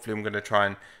 and hopefully I'm going to try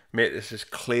and make this as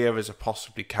clear as I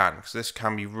possibly can, because this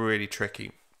can be really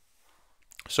tricky.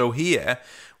 So here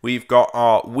we've got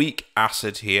our weak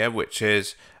acid here, which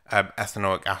is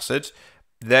ethanoic acid.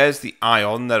 There's the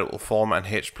ion that it will form, and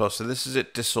H+, so this is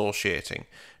it dissociating.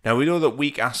 Now we know that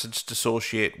weak acids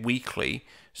dissociate weakly,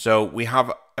 so we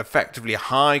have effectively a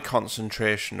high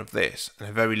concentration of this and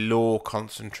a very low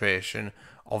concentration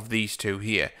of these two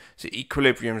here. So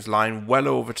equilibrium's lying well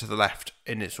over to the left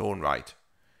in its own right.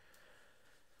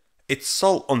 Its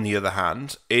salt, on the other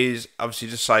hand, is obviously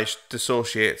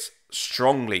dissociates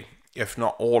strongly, if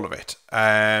not all of it.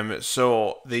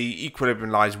 So the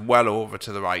equilibrium lies well over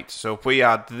to the right. So if we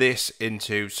add this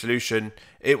into solution,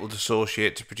 it will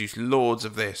dissociate to produce loads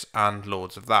of this and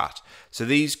loads of that. So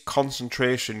these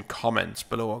concentration comments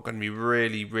below are going to be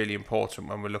really, really important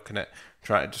when we're looking at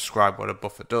trying to describe what a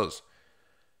buffer does.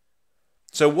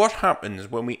 So what happens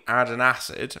when we add an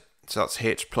acid, so that's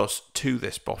H+, to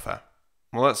this buffer?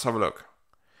 Well, let's have a look.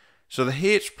 So the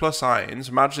H+ ions,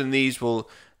 imagine these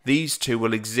two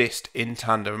will exist in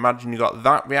tandem. Imagine you've got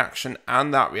that reaction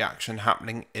and that reaction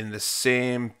happening in the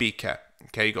same beaker.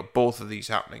 Okay, you've got both of these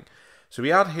happening. So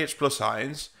we add H+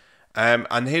 ions,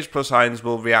 and the H+ ions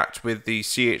will react with the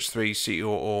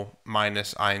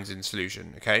CH3COO- ions in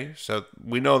solution. Okay, so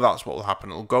we know that's what will happen.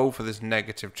 It'll go for this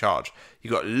negative charge.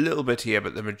 You've got a little bit here,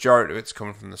 but the majority of it's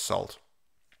coming from the salt.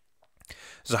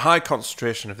 There's a high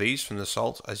concentration of these from the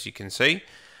salt, as you can see,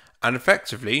 and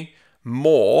effectively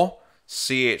more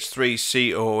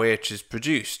CH3COOH is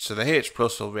produced. So the H+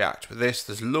 will react with this.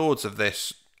 There's loads of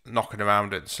this knocking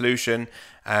around in solution,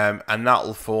 and that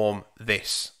will form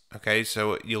this. Okay,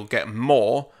 so you'll get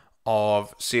more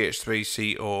of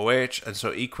CH3COOH, and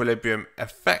so equilibrium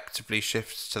effectively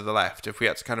shifts to the left. If we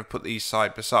had to kind of put these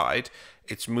side by side,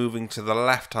 it's moving to the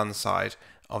left-hand side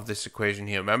of this equation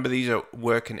here. Remember, these are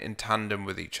working in tandem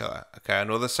with each other. Okay, I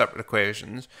know they're separate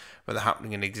equations, but they're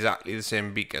happening in exactly the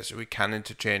same beaker, so we can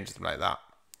interchange them like that.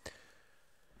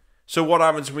 So what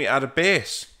happens when we add a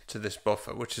base to this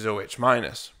buffer, which is OH-?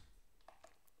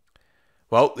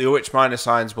 Well, the OH-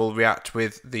 ions will react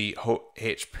with the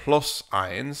H+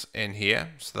 ions in here,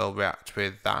 so they'll react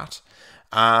with that.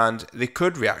 And they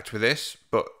could react with this,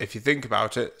 but if you think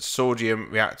about it, sodium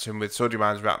reacting with sodium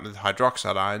ions reacting with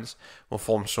hydroxide ions will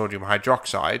form sodium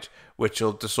hydroxide, which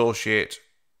will dissociate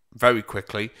very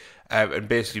quickly and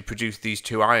basically produce these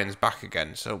two ions back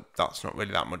again. So that's not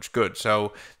really that much good.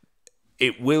 So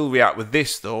it will react with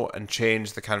this though and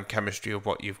change the kind of chemistry of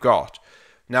what you've got.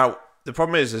 Now, the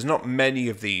problem is there's not many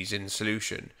of these in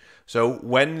solution. So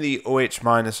when the OH-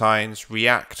 ions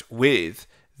react with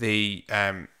the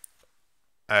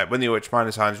when the OH-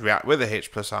 ions react with the H+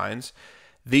 ions,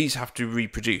 these have to be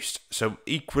reproduced. So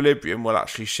equilibrium will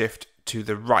actually shift to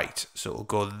the right. So it'll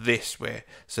go this way.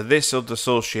 So this will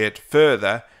dissociate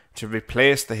further to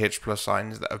replace the H+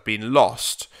 ions that have been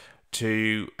lost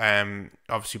to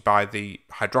obviously by the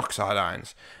hydroxide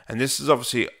ions. And this is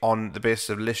obviously on the basis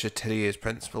of Le Chatelier's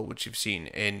principle, which you've seen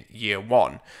in year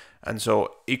 1. And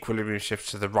so equilibrium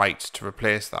shifts to the right to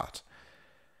replace that.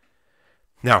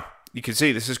 Now, you can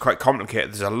see this is quite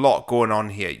complicated. There's a lot going on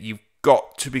here. You've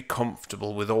got to be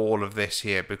comfortable with all of this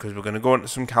here, because we're going to go into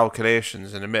some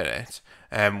calculations in a minute,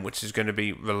 which is going to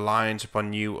be reliant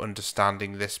upon you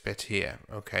understanding this bit here.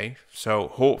 Okay, so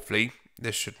hopefully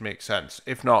this should make sense.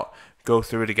 If not, go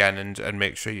through it again and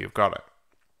make sure you've got it.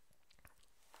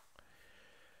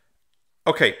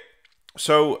 Okay,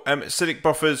 so acidic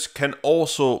buffers can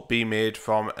also be made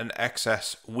from an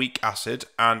excess weak acid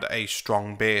and a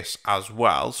strong base as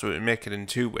well. So we make it in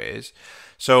two ways.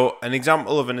 So an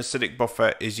example of an acidic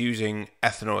buffer is using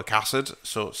ethanoic acid,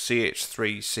 so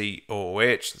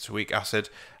CH3COOH, that's a weak acid,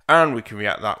 and we can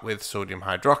react that with sodium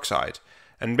hydroxide.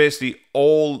 And basically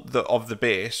all of the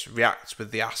base reacts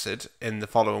with the acid in the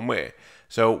following way.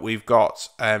 So we've got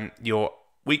your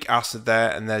weak acid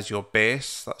there, and there's your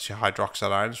base, that's your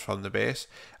hydroxide ions from the base,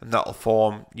 and that'll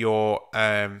form your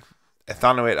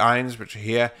ethanoate ions, which are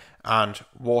here, and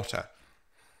water.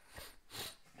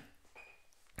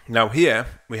 Now here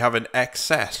we have an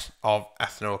excess of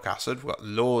ethanoic acid. We've got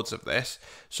loads of this,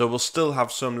 so we'll still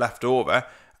have some left over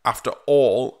after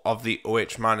all of the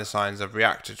OH minus ions have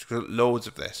reacted. We've got loads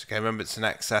of this. Okay, remember it's an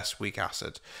excess weak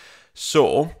acid.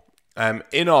 So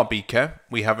in our beaker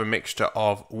we have a mixture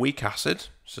of weak acid,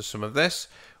 so some of this.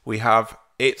 We have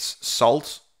its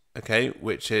salt, okay,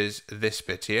 which is this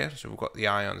bit here. So we've got the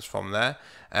ions from there,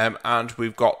 and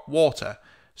we've got water.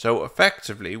 So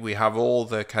effectively, we have all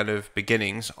the kind of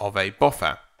beginnings of a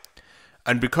buffer.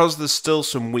 And because there's still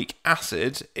some weak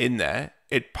acid in there,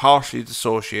 it partially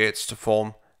dissociates to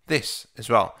form this as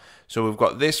well. So we've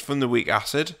got this from the weak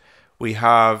acid. We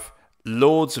have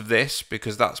loads of this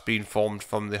because that's been formed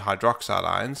from the hydroxide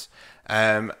ions.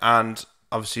 And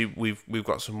obviously, we've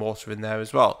got some water in there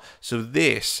as well. So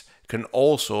this can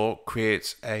also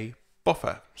create a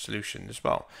buffer solution as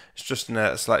well. It's just in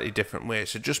a slightly different way.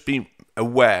 So just be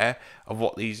aware of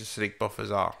what these acidic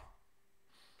buffers are.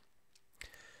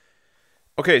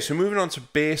 Okay, so moving on to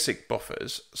basic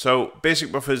buffers. So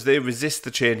basic buffers, they resist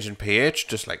the change in pH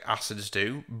just like acids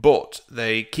do, but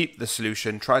they keep the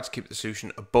solution, try to keep the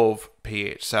solution above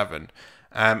pH 7.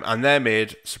 And they're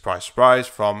made, surprise, surprise,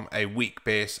 from a weak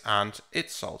base and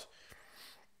its salt.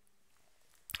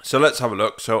 So let's have a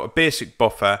look. So a basic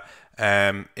buffer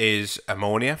is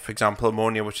ammonia, for example,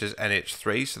 ammonia, which is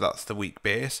NH3, so that's the weak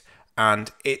base,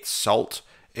 and its salt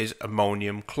is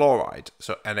ammonium chloride,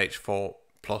 so NH4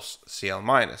 plus Cl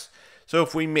minus. So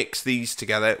if we mix these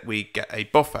together, we get a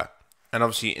buffer. And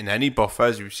obviously in any buffer,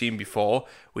 as we've seen before,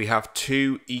 we have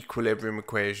two equilibrium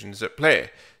equations at play.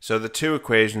 So the two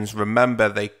equations, remember,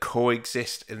 they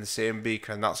coexist in the same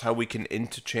beaker, and that's how we can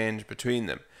interchange between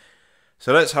them.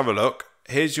 So let's have a look.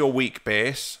 Here's your weak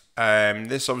base.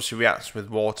 This obviously reacts with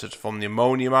water to form the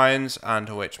ammonium ions and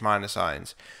OH minus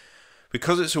ions.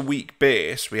 Because it's a weak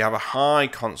base, we have a high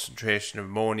concentration of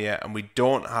ammonia and we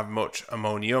don't have much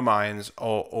ammonium ions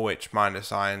or OH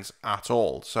minus ions at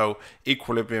all. So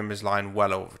equilibrium is lying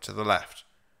well over to the left.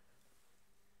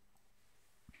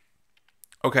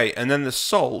 Okay, and then the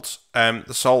salt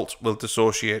will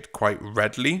dissociate quite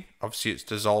readily. Obviously, it's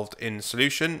dissolved in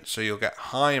solution, so you'll get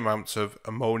high amounts of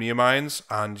ammonium ions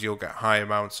and you'll get high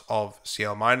amounts of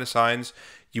Cl minus ions.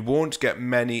 You won't get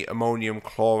many ammonium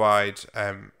chloride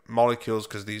molecules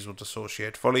because these will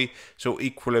dissociate fully. So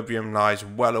equilibrium lies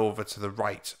well over to the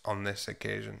right on this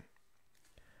occasion.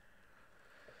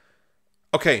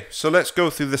 Okay, so let's go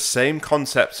through the same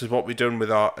concepts as what we've done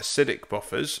with our acidic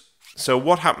buffers. So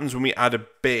what happens when we add a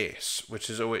base, which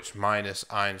is OH minus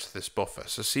ions to this buffer?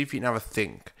 So see if you can have a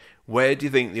think. Where do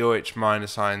you think the OH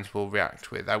minus ions will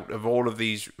react with out of all of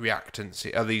these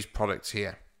reactants, these products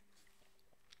here?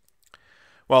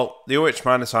 Well, the OH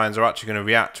minus ions are actually going to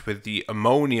react with the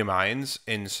ammonium ions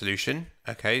in solution.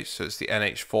 Okay, so it's the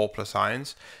NH4 plus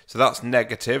ions. So that's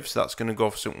negative, so that's going to go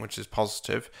for something which is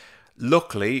positive.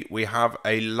 Luckily, we have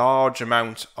a large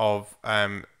amount of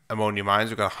ammonium ions.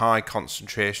 We've got a high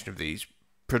concentration of these,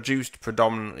 produced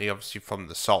predominantly obviously from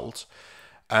the salt.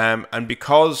 And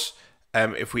because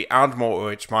if we add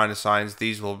more OH minus ions,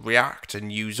 these will react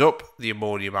and use up the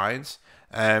ammonium ions.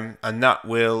 And that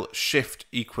will shift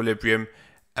equilibrium.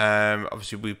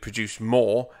 Obviously we produce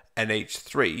more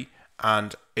NH3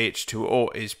 and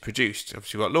H2O is produced.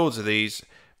 Obviously we've got loads of these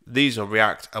will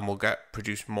react and we'll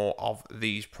produce more of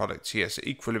these products here. So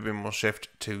equilibrium will shift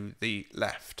to the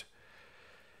left.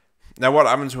 Now what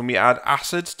happens when we add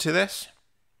acid to this?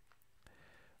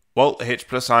 Well, the H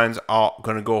plus ions are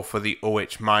going to go for the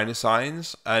OH minus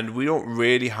ions, and we don't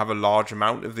really have a large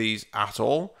amount of these at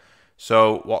all.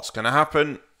 So what's going to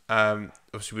happen?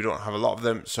 Obviously we don't have a lot of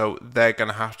them, so they're going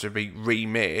to have to be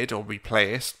remade or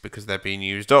replaced because they're being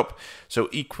used up. So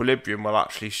equilibrium will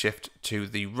actually shift to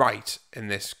the right in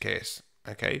this case.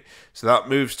 Okay, so that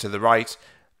moves to the right.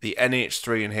 The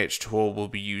NH3 and H2O will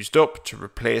be used up to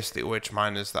replace the OH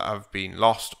minus that have been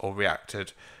lost or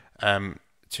reacted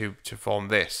to form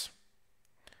this.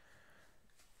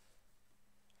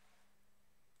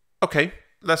 Okay,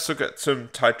 let's look at some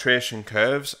titration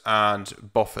curves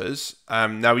and buffers.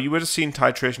 Now, you would have seen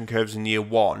titration curves in year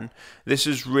 1. This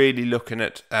is really looking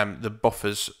at the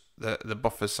buffers, the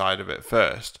buffer side of it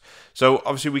first. So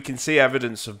obviously we can see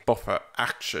evidence of buffer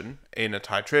action in a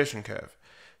titration curve.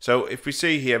 So if we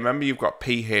see here, remember you've got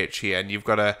pH here and you've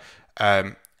got a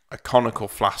conical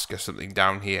flask or something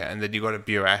down here, and then you've got a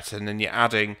burette, and then you're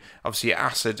adding, obviously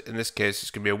acid, in this case it's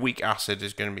going to be a weak acid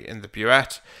is going to be in the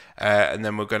burette, and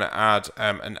then we're going to add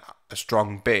a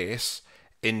strong base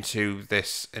into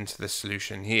this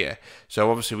solution here.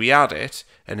 So obviously we add it,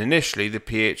 and initially the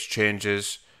pH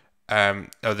changes,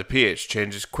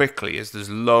 quickly as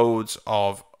there's loads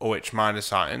of OH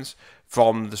minus ions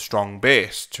from the strong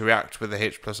base to react with the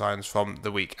H plus ions from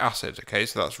the weak acid. Okay,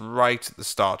 so that's right at the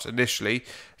start. Initially, it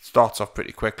starts off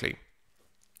pretty quickly.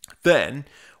 Then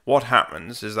what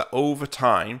happens is that over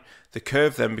time, the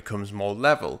curve then becomes more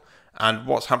level. And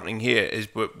what's happening here is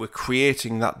we're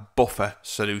creating that buffer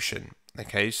solution.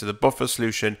 Okay, so the buffer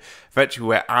solution, effectively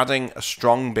we're adding a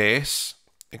strong base,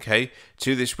 okay,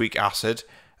 to this weak acid,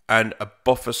 and a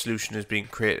buffer solution is being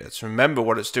created. So remember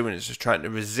what it's doing is just trying to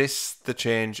resist the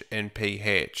change in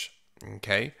pH,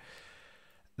 okay?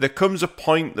 There comes a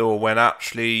point though when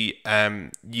actually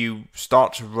you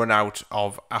start to run out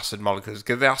of acid molecules,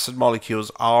 because the acid molecules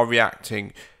are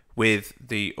reacting with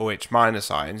the OH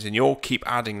minus ions, and you'll keep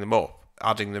adding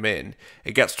them in.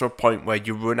 It gets to a point where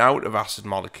you run out of acid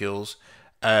molecules,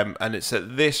 and it's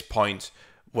at this point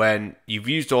when you've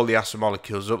used all the acid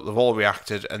molecules up, they've all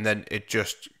reacted, and then it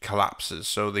just collapses.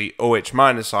 So the OH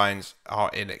minus ions are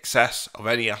in excess of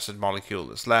any acid molecule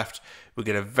that's left. We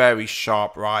get a very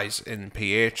sharp rise in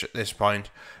pH at this point,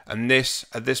 and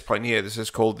at this point here, this is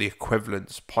called the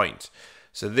equivalence point.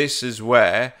 So this is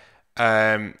where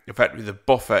effectively the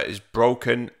buffer is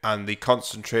broken and the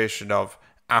concentration of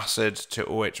acid to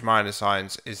OH minus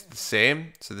ions is the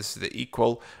same. So this is the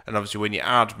equal, and obviously when you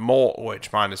add more OH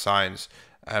minus ions,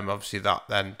 obviously that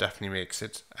then definitely makes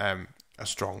it a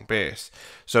strong base.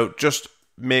 So just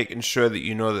making sure that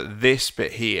you know that this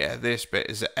bit here, this bit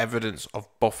is the evidence of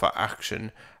buffer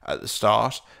action at the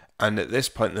start, and at this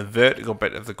point, the vertical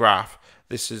bit of the graph,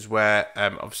 this is where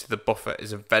obviously the buffer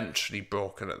is eventually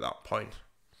broken at that point.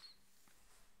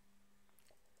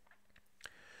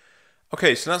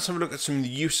 Okay, so let's have a look at some of the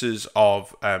uses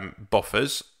of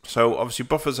buffers. So obviously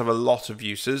buffers have a lot of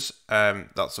uses.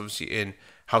 That's obviously in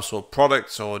household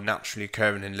products or naturally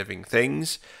occurring in living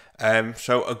things.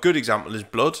 So a good example is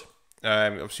blood.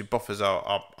 Obviously buffers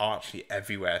are actually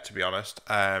everywhere, to be honest.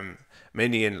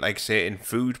 Mainly in, like say, in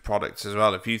food products as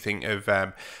well. If you think of,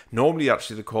 normally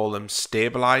actually they call them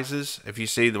stabilizers. If you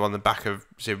see them on the back of,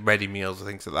 say, ready meals or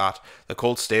things like that, they're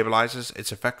called stabilizers.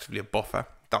 It's effectively a buffer.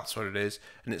 That's what it is.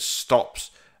 And it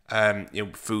stops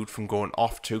food from going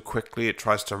off too quickly. It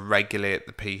tries to regulate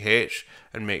the pH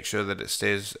and make sure that it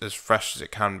stays as fresh as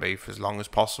it can be for as long as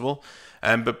possible.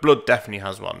 But blood definitely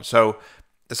has one. So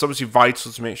it's obviously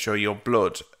vital to make sure your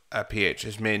blood pH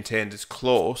is maintained as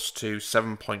close to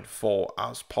 7.4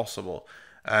 as possible.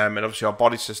 And obviously our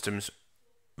body systems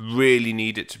really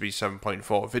need it to be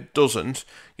 7.4. If it doesn't,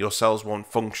 your cells won't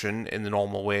function in the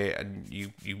normal way, and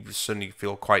you suddenly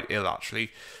feel quite ill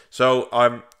actually. So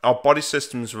our body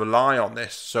systems rely on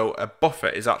this. So a buffer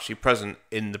is actually present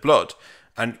in the blood,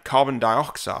 and carbon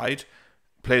dioxide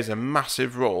plays a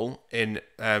massive role in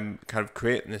kind of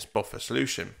creating this buffer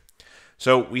solution.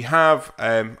 So we have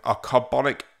our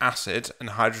carbonic acid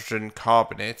and hydrogen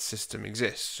carbonate system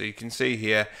exists. So you can see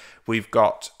here we've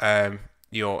got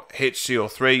your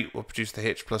HCO3 will produce the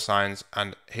H plus ions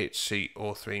and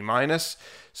HCO3 minus.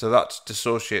 So that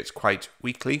dissociates quite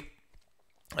weakly.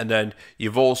 And then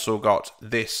you've also got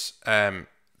this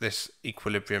this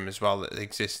equilibrium as well that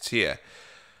exists here.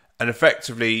 And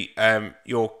effectively,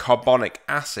 your carbonic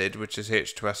acid, which is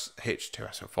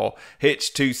H2SO4,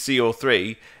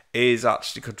 H2CO3, is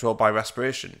actually controlled by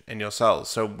respiration in your cells.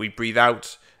 So we breathe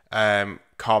out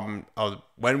carbon, or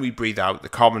when we breathe out the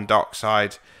carbon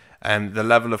dioxide, the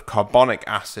level of carbonic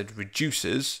acid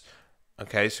reduces.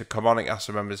 Okay, so carbonic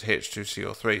acid, remember, is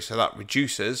H2CO3, so that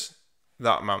reduces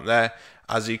that amount there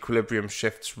as equilibrium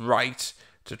shifts right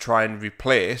to try and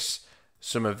replace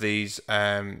some of these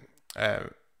well,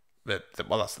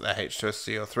 that's the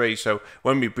H2SO3. So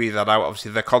when we breathe that out,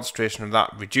 obviously the concentration of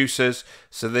that reduces.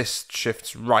 So this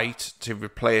shifts right to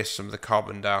replace some of the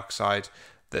carbon dioxide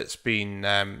that's been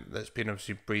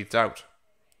obviously breathed out.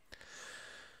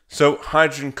 So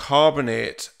hydrogen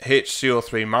carbonate,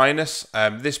 HCO3 minus,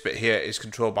 this bit here is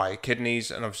controlled by your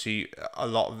kidneys, and obviously a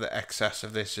lot of the excess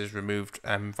of this is removed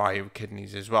via your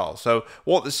kidneys as well. So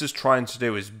what this is trying to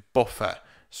do is buffer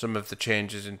some of the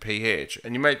changes in pH.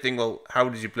 And you might think, well, how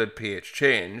does your blood pH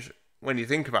change? When you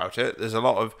think about it, there's a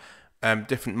lot of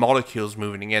different molecules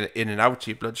moving in and out of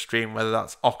your bloodstream, whether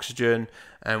that's oxygen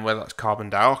and whether that's carbon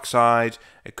dioxide.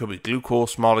 It could be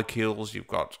glucose molecules. You've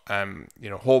got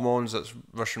hormones that's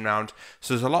rushing around.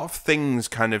 So there's a lot of things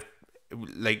kind of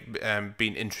like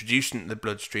being introduced into the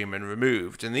bloodstream and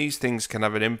removed, and these things can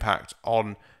have an impact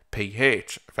on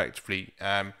pH effectively.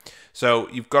 So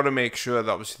you've got to make sure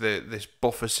that obviously this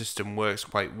buffer system works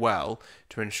quite well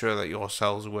to ensure that your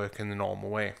cells work in the normal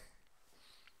way.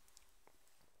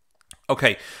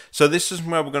 Okay, so this is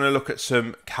where we're going to look at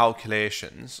some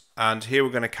calculations, and here we're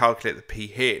going to calculate the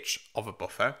pH of a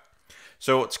buffer.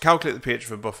 So to calculate the pH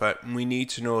of a buffer, we need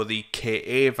to know the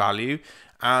Ka value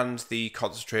and the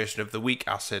concentration of the weak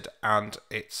acid and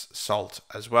its salt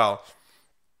as well.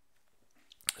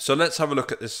 So let's have a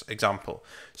look at this example.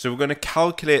 So we're going to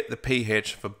calculate the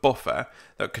pH of a buffer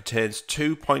that contains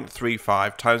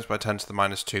 2.35 times by 10 to the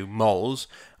minus 2 moles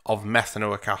of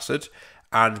methanoic acid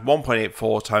and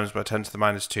 1.84 times by 10 to the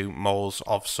minus 2 moles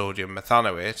of sodium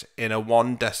methanoate in a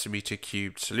 1 decimeter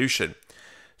cubed solution.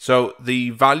 So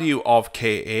the value of Ka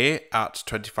at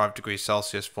 25 degrees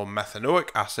Celsius for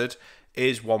methanoic acid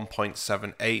is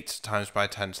 1.78 times by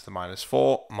 10 to the minus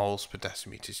 4 moles per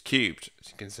decimeters cubed,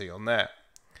 as you can see on there.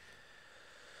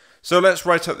 So let's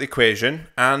write out the equation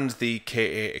and the Ka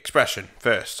expression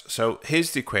first. So here's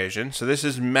the equation. So this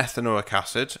is methanoic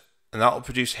acid, and that will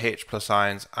produce H plus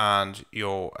ions and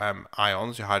your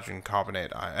ions, your hydrogen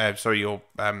carbonate, your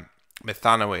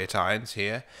methanoate ions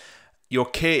here. Your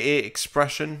Ka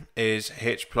expression is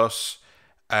H plus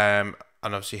and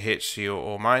obviously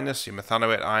HCO minus, your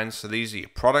methanoate ions. So these are your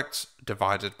products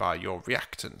divided by your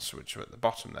reactants, which are at the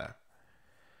bottom there.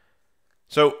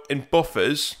 So in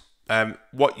buffers,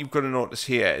 what you've got to notice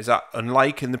here is that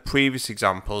unlike in the previous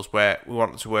examples where we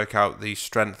wanted to work out the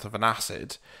strength of an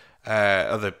acid,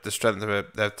 or the strength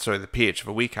of the pH of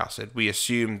a weak acid, we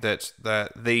assumed that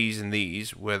these and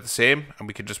these were the same, and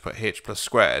we could just put H plus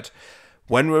squared.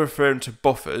 When we're referring to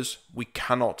buffers, we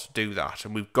cannot do that,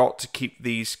 and we've got to keep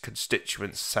these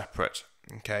constituents separate.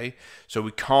 Okay, so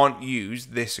we can't use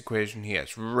this equation here.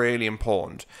 It's really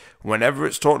important. Whenever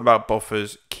it's talking about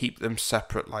buffers, keep them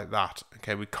separate like that.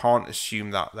 Okay, we can't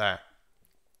assume that there.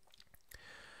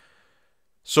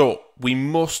 So we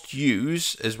must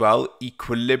use as well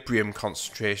equilibrium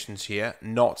concentrations here,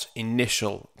 not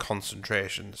initial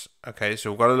concentrations. Okay,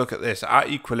 so we've got to look at this. At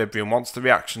equilibrium, once the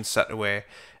reaction's set away,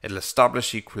 it'll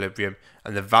establish equilibrium,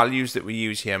 and the values that we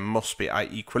use here must be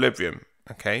at equilibrium.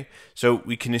 Okay, so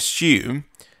we can assume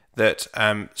that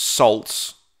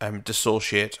salts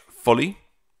dissociate fully,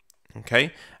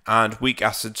 okay, and weak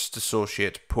acids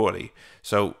dissociate poorly.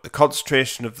 So the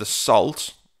concentration of the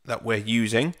salt that we're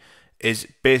using is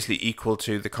basically equal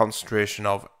to the concentration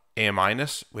of A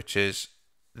minus, which is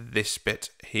this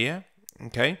bit here,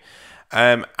 okay,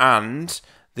 and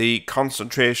the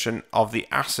concentration of the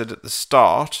acid at the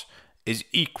start is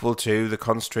equal to the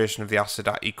concentration of the acid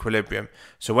at equilibrium.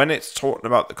 So when it's talking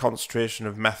about the concentration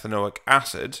of methanoic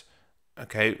acid,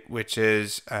 okay, which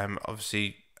is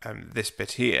obviously this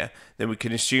bit here, then we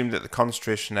can assume that the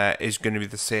concentration there is going to be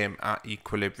the same at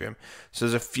equilibrium. So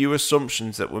there's a few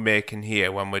assumptions that we're making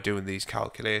here when we're doing these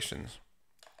calculations.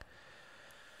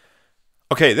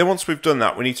 Okay, then once we've done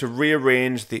that, we need to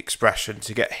rearrange the expression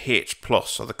to get H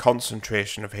plus, or the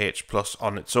concentration of H plus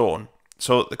on its own.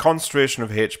 So the concentration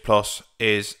of H plus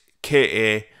is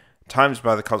Ka times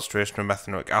by the concentration of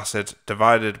methanoic acid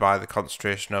divided by the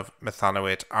concentration of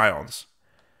methanoate ions.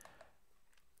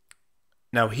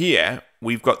 Now here,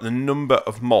 we've got the number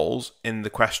of moles in the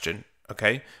question,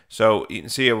 okay? So you can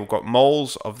see here we've got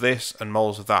moles of this and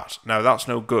moles of that. Now that's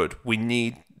no good. We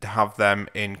need to have them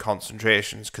in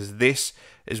concentrations, because this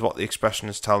is what the expression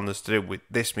is telling us to do.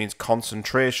 This means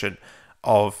concentration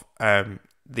of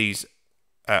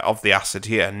of the acid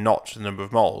here, not the number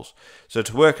of moles. So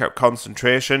to work out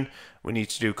concentration, we need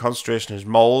to do concentration as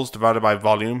moles divided by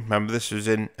volume. Remember, this was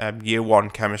in year 1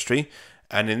 chemistry,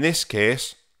 and in this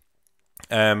case,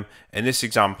 in this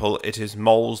example, it is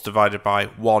moles divided by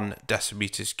 1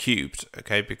 decimeters cubed,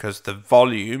 okay, because the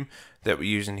volume that we're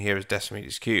using here is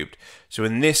decimeters cubed. So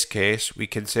in this case, we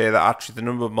can say that actually the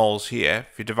number of moles here,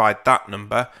 if you divide that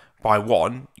number by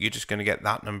 1, you're just going to get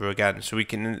that number again. So we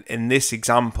can, in this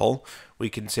example, we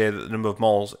can say that the number of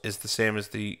moles is the same as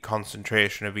the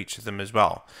concentration of each of them as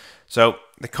well. So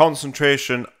the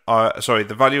concentration,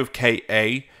 the value of Ka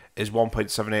is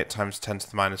 1.78 times 10 to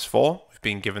the minus 4. We've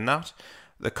been given that.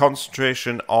 The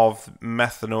concentration of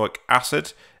methanoic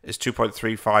acid is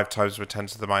 2.35 times 10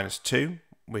 to the minus 2,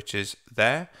 which is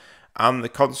there. And the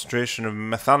concentration of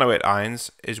methanoate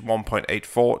ions is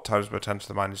 1.84 times 10 to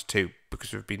the minus 2,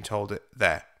 because we've been told it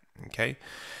there. Okay,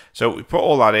 so we put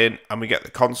all that in and we get the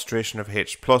concentration of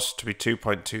H plus to be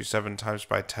 2.27 times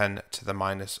by 10 to the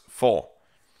minus 4.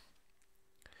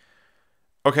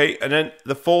 Okay, and then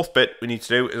the fourth bit we need to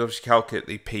do is obviously calculate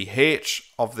the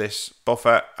pH of this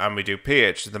buffer, and we do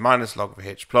pH is the minus log of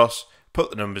H plus,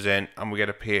 put the numbers in, and we get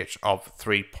a pH of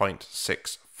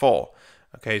 3.64.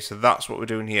 Okay, so that's what we're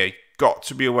doing here. You've got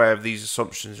to be aware of these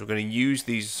assumptions. We're going to use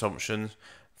these assumptions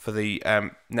for the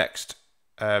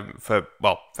for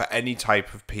any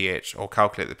type of pH, or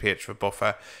calculate the pH for a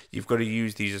buffer. You've got to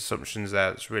use these assumptions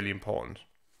there. That's really important.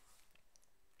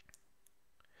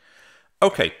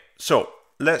 Okay, so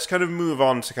let's kind of move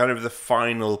on to kind of the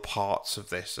final parts of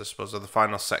this, I suppose, or the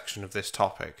final section of this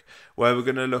topic, where we're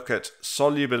going to look at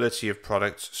solubility of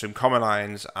products, some common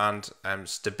ions, and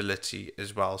stability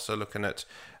as well. So looking at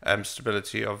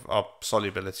stability of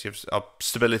solubility of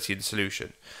stability in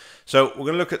solution. So we're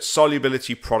going to look at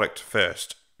solubility product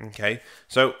first. Okay,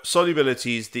 so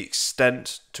solubility is the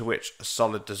extent to which a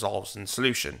solid dissolves in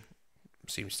solution.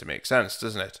 Seems to make sense,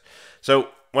 doesn't it? So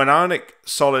when ionic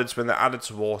solids, when they're added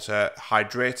to water,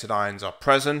 hydrated ions are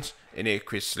present in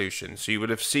aqueous solution. So you would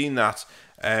have seen that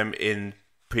in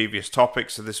previous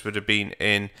topics. So this would have been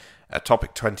in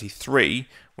topic 23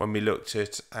 when we looked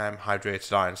at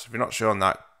hydrated ions. So if you're not sure on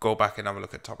that, go back and have a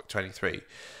look at topic 23.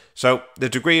 So the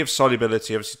degree of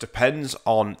solubility obviously depends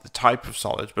on the type of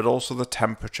solid, but also the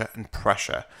temperature and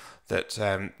pressure that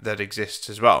that exists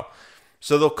as well.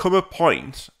 So there'll come a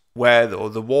point where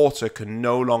the water can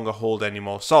no longer hold any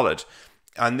more solid,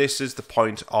 and this is the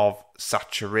point of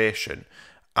saturation,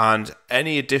 and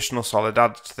any additional solid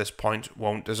added to this point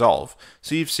won't dissolve.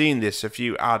 So you've seen this, if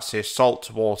you add, say, salt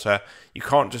to water, you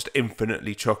can't just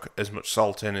infinitely chuck as much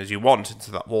salt in as you want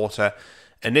into that water.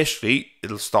 Initially,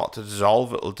 it'll start to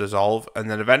dissolve, and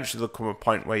then eventually there'll come a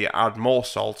point where you add more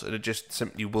salt and it just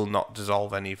simply will not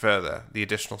dissolve any further, the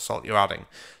additional salt you're adding.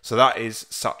 So that is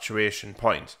saturation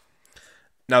point.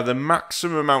 Now, the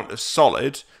maximum amount of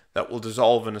solid that will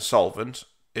dissolve in a solvent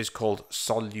is called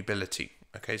solubility.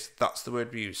 Okay, so that's the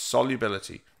word we use,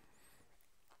 solubility.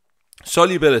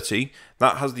 Solubility,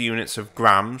 that has the units of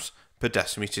grams per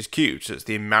decimeters cubed. So it's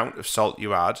the amount of salt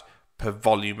you add per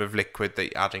volume of liquid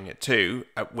that you're adding it to,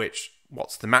 at which,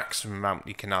 what's the maximum amount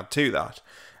you can add to that.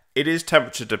 It is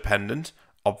temperature dependent,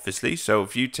 obviously. So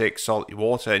if you take salty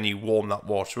water and you warm that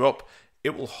water up,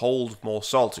 it will hold more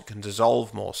salt. It can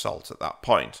dissolve more salt at that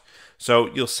point.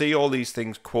 So you'll see all these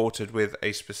things quoted with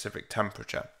a specific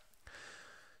temperature.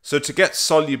 So to get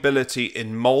solubility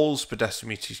in moles per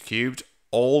decimeters cubed,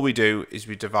 all we do is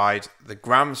we divide the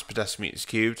grams per decimeters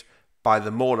cubed by the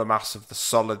molar mass of the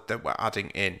solid that we're adding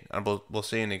in. And we'll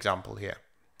see an example here.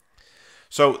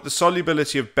 So the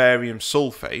solubility of barium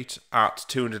sulfate at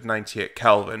 298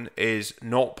 Kelvin is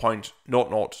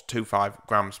 0.0025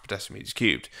 grams per decimeters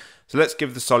cubed. So let's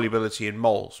give the solubility in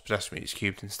moles per decimeters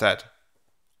cubed instead.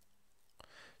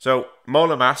 So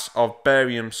molar mass of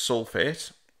barium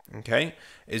sulfate, okay,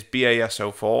 is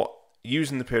BaSO4.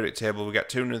 Using the periodic table, we get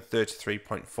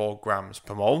 233.4 grams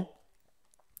per mole.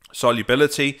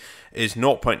 Solubility is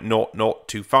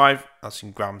 0.0025, that's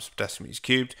in grams per decimeters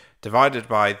cubed, divided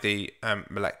by the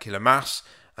molecular mass,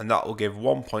 and that will give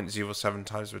 1.07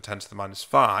 times 10 to the minus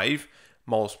 5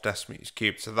 moles per decimeters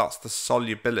cubed. So that's the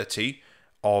solubility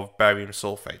of barium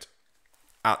sulfate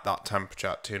at that temperature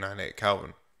at 298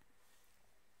 Kelvin.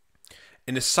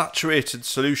 In a saturated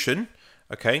solution,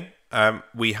 okay,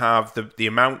 we have the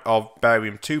amount of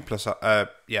barium 2 plus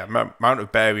amount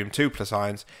of barium 2 plus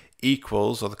ions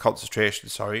equals, or the concentration,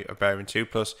 sorry, of barium 2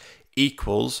 plus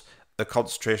equals the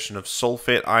concentration of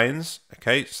sulfate ions.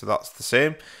 Okay, so that's the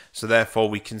same. So therefore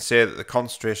we can say that the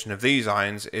concentration of these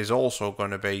ions is also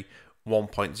going to be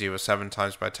 1.07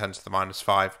 times by 10 to the minus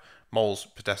 5 moles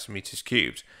per decimeters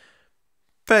cubed.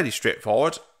 Fairly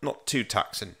straightforward, not too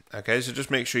taxing. Okay, so just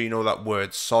make sure you know that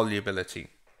word, solubility.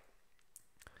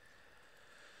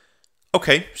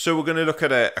 Okay, so we're going to look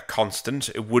at a constant.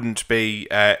 It wouldn't be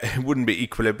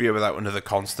Equilibria without another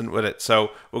constant, would it?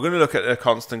 So we're going to look at a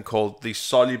constant called the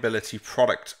solubility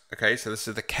product. Okay, so this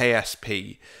is the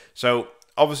KSP. So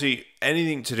obviously,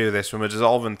 anything to do with this, when we're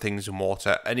dissolving things in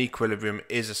water, an equilibrium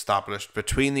is established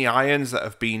between the ions that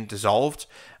have been dissolved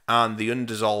and the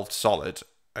undissolved solid.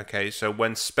 Okay, so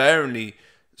when sparingly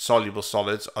soluble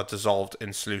solids are dissolved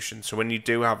in solution. So when you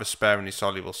do have a sparingly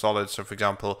soluble solid, so for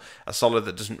example, a solid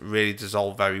that doesn't really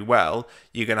dissolve very well,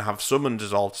 you're going to have some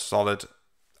undissolved solid,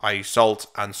 i.e. salt,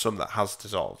 and some that has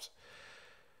dissolved.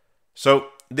 So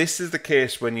this is the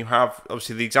case when you have,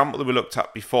 obviously the example that we looked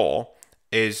at before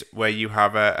is where you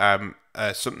have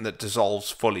something that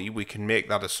dissolves fully. We can make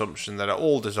that assumption that it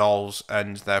all dissolves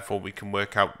and therefore we can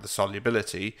work out the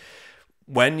solubility.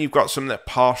 When you've got something that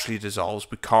partially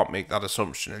dissolves, we can't make that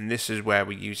assumption, and this is where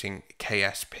we're using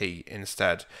KSP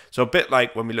instead. So a bit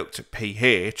like when we looked at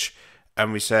pH,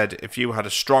 and we said if you had a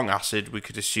strong acid, we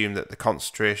could assume that the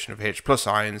concentration of H plus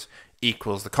ions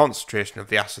equals the concentration of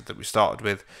the acid that we started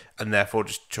with, and therefore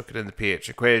just chuck it in the pH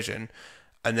equation.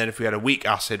 And then if we had a weak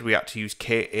acid, we had to use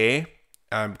Ka,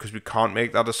 because we can't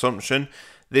make that assumption.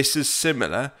 This is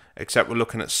similar, except we're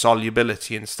looking at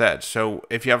solubility instead. So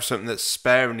if you have something that's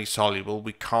sparingly soluble,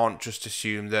 we can't just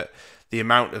assume that the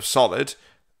amount of solid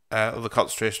or the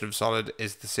concentration of solid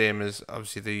is the same as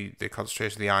obviously the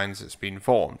concentration of the ions that's been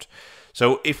formed.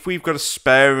 So if we've got a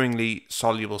sparingly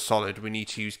soluble solid, we need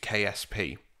to use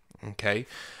KSP. Okay.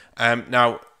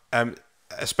 Now, a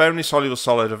sparingly soluble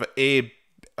solid of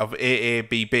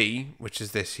AABB, which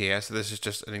is this here, so this is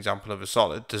just an example of a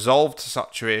solid, dissolved to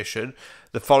saturation,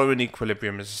 the following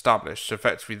equilibrium is established. So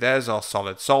effectively, there's our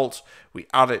solid salt, we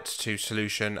add it to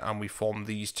solution, and we form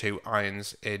these two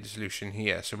ions in solution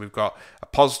here. So we've got a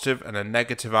positive and a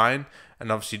negative ion,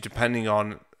 and obviously depending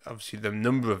on the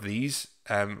number of these,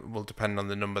 will depend on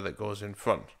the number that goes in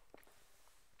front.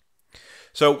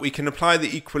 So we can apply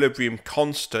the equilibrium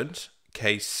constant,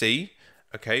 Kc,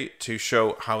 okay, to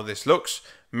show how this looks.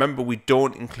 Remember, we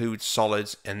don't include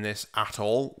solids in this at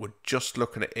all. We're just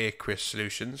looking at aqueous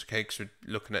solutions, okay, because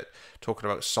we're talking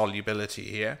about solubility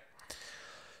here.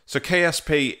 So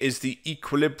KSP is the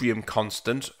equilibrium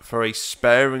constant for a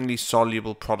sparingly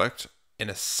soluble product in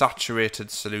a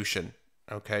saturated solution.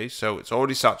 Okay, so it's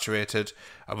already saturated,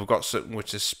 and we've got something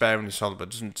which is sparingly soluble, it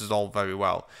doesn't dissolve very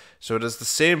well. So it has the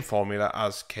same formula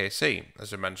as Kc,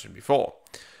 as I mentioned before.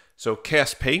 So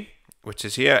KSP, which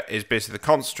is here, is basically the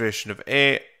concentration of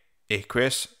A,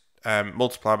 aqueous,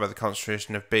 multiplied by the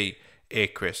concentration of B,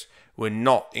 aqueous. We're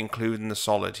not including the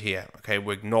solid here, okay?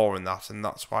 We're ignoring that, and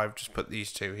that's why I've just put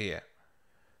these two here.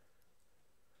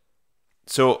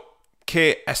 So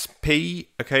KSP,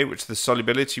 okay, which is the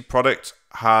solubility product,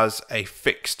 has a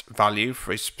fixed value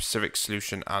for a specific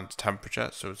solution and temperature,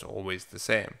 so it's always the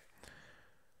same.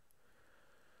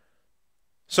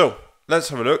 So let's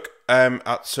have a look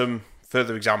at some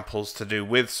further examples to do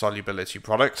with solubility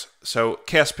product. So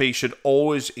KSP should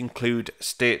always include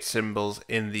state symbols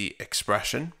in the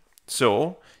expression.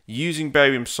 So using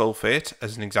barium sulfate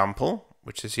as an example,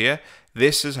 which is here,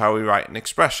 this is how we write an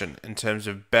expression in terms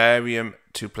of barium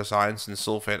 2+ ions and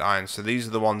sulfate ions. So these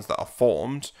are the ones that are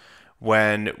formed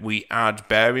when we add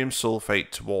barium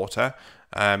sulfate to water,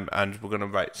 and we're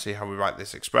going to see how we write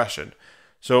this expression.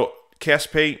 So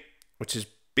KSP, which is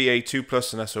Ba2+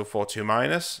 and SO4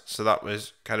 2-, so that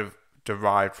was kind of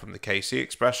derived from the Kc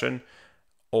expression,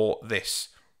 or this,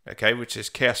 okay, which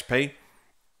is KSP,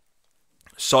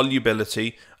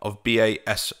 solubility of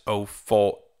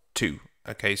BaSO4 2,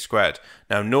 okay, squared.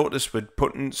 Now notice we're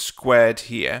putting squared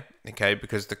here, okay,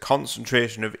 because the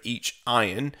concentration of each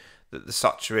ion that the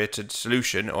saturated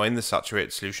solution, or in the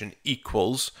saturated solution,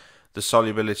 equals the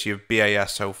solubility of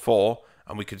BaSO4,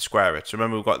 and we could square it. So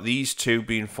remember, we've got these two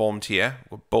being formed here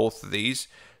with both of these.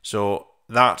 So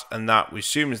that and that we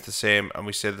assume is the same, and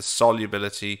we say the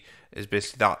solubility is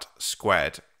basically that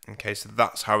squared. Okay, so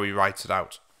that's how we write it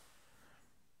out.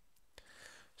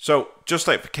 So just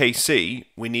like for Kc,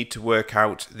 we need to work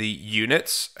out the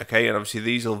units, okay, and obviously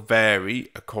these will vary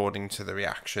according to the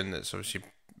reaction that's obviously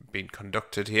been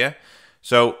conducted here.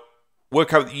 So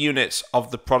work out the units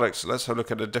of the product. So let's have a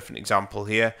look at a different example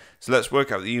here. So let's work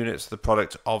out the units of the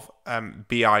product of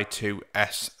Bi2S3.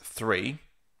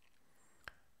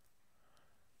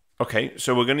 Okay,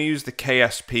 so we're going to use the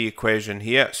KSP equation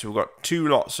here. So we've got 2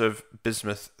 lots of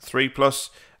bismuth 3+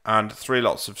 and 3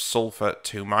 lots of sulfur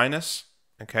 2-.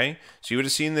 Okay, so you would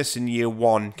have seen this in year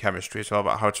 1 chemistry as well,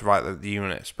 about how to write the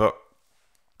units. But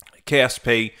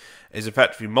KSP is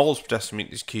effectively moles per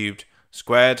decimeters cubed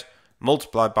squared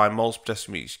multiplied by moles per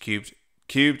decimeters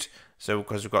cubed. So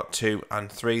because we've got 2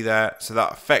 and 3 there, so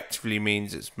that effectively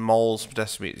means it's moles per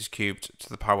decimeters cubed to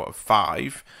the power of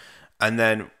 5. And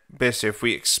then basically if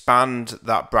we expand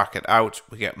that bracket out,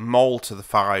 we get mole to the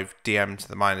 5 dm to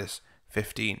the minus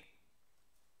 15.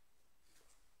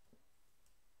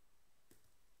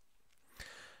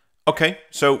 Okay,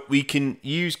 so we can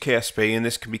use KSP, and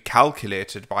this can be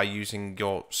calculated by using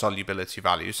your solubility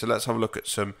values. So let's have a look at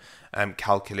some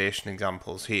calculation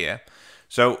examples here.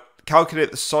 So calculate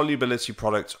the solubility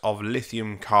product of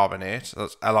lithium carbonate,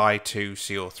 that's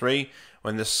Li2CO3,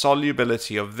 when the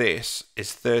solubility of this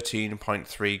is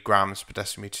 13.3 grams per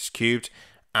decimeters cubed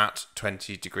at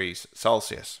 20 degrees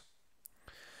Celsius.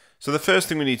 So the first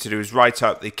thing we need to do is write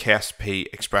out the KSP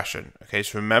expression. Okay,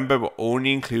 so remember we're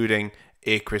only including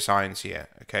aqueous ions here.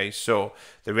 Okay, so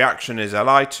the reaction is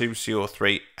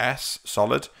Li2CO3S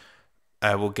solid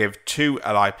will give 2 Li+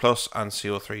 and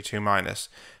CO3 2-.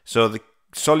 So the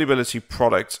solubility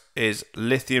product is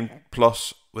lithium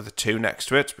plus with a 2 next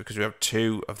to it because we have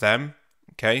 2 of them.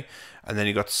 Okay, and then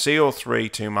you've got CO3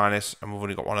 2-, and we've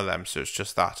only got 1 of them, so it's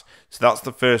just that. So that's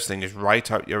the first thing, is write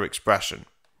out your expression.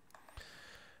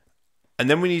 And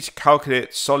then we need to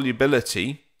calculate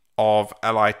solubility of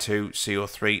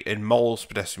Li2CO3 in moles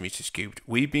per decimeters cubed.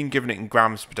 We've been given it in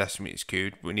grams per decimeters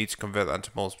cubed. We need to convert that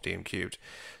into moles per dm cubed.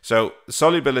 So the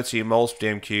solubility in moles per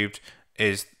dm cubed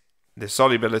is the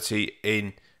solubility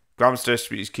in grams per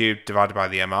deciliters cubed divided by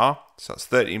the MR. So that's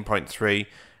 13.3.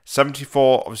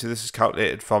 74, obviously this is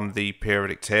calculated from the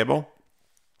periodic table.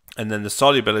 And then the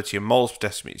solubility in moles per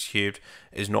decimeters cubed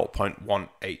is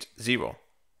 0.180.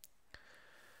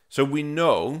 So we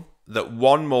know that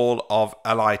 1 mole of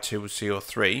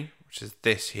Li2CO3, which is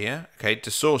this here, okay,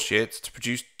 dissociates to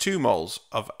produce 2 moles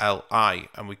of Li,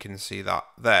 and we can see that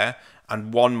there,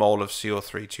 and 1 mole of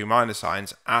CO3 2 minus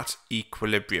ions at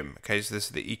equilibrium. Okay, so this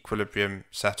is the equilibrium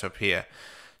setup here.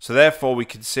 So therefore we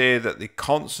can say that the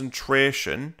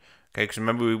concentration, okay, because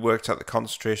remember we worked out the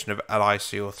concentration of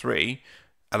Li2CO3,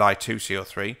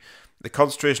 the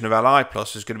concentration of Li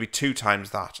plus is going to be 2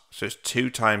 times that. So it's 2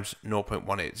 times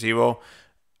 0.180.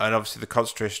 And obviously the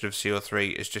concentration of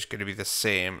CO3 is just going to be the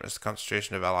same as the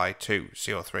concentration of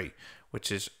Li2CO3,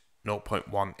 which is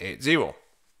 0.180.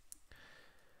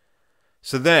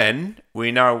 So then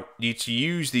we now need to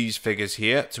use these figures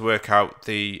here to work out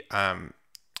the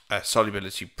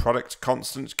solubility product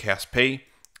constant, KSP.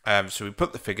 So we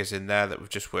put the figures in there that we've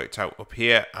just worked out up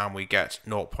here, and we get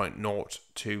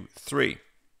 0.023.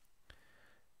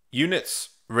 Units,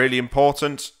 really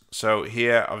important. So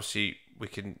here, obviously, we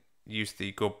can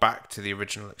go back to the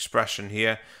original expression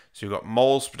here. So we've got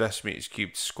moles per decimeters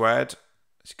cubed squared,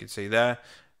 as you can see there,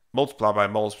 multiplied by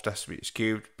moles per decimeters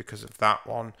cubed because of that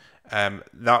one.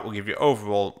 That will give you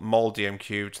overall mole dm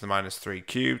cubed to the minus 3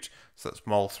 cubed. So that's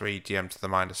mole 3 dm to the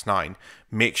minus 9.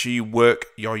 Make sure you work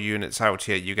your units out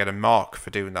here. You get a mark for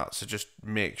doing that. So just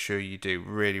make sure you do.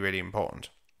 Really, really important.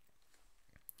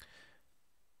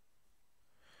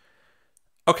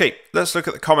 Okay, let's look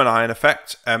at the common ion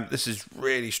effect. This is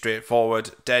really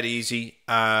straightforward, dead easy.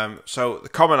 So the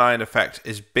common ion effect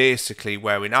is basically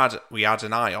where we add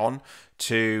an ion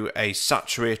to a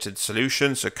saturated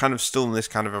solution, so kind of still in this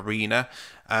kind of arena.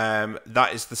 That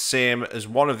is the same as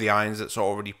one of the ions that's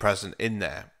already present in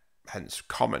there, hence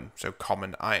common, so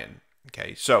common ion.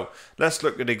 Okay, so let's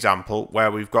look at an example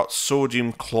where we've got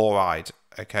sodium chloride.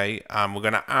 Okay, and we're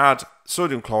going to add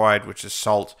sodium chloride, which is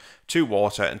salt, to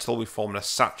water until we form a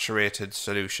saturated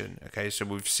solution. Okay, so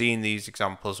we've seen these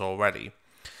examples already.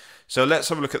 So let's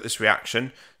have a look at this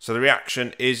reaction. So the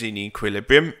reaction is in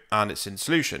equilibrium and it's in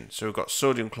solution. So we've got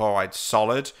sodium chloride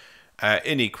solid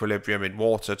in equilibrium in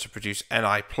water to produce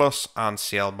Ni plus and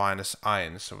Cl minus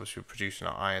ions. So we're producing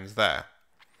our ions there.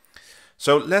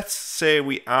 So let's say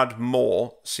we add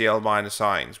more Cl minus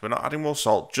ions. We're not adding more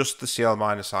salt, just the Cl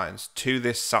minus ions to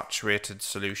this saturated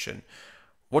solution.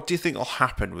 What do you think will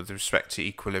happen with respect to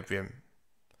equilibrium?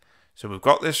 So we've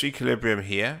got this equilibrium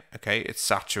here, okay, it's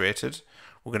saturated.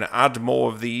 We're going to add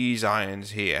more of these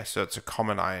ions here, so it's a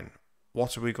common ion.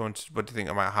 What do you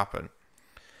think might happen?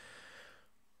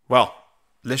 Well,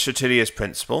 Le Chatelier's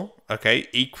principle, okay,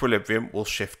 equilibrium will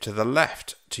shift to the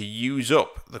left to use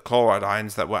up the chloride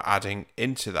ions that we're adding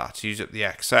into that, to use up the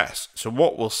excess. So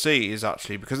what we'll see is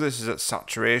actually, because this is at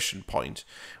saturation point,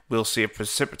 we'll see a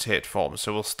precipitate form.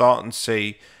 So we'll start and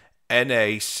see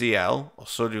NaCl, or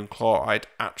sodium chloride,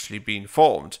 actually being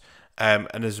formed. And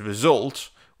as a result,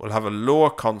 we'll have a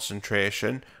lower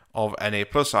concentration of Na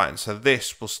plus ions. So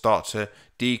this will start to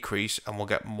decrease and we'll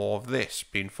get more of this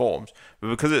being formed. But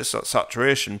because it's at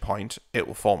saturation point, it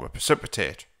will form a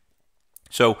precipitate.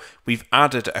 So we've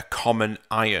added a common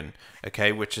ion,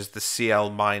 okay, which is the Cl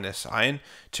minus ion,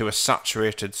 to a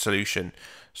saturated solution.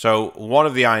 So one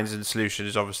of the ions in solution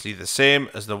is obviously the same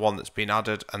as the one that's been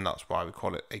added, and that's why we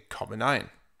call it a common ion.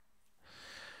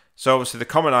 So obviously the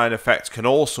common ion effect can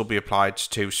also be applied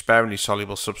to sparingly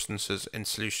soluble substances in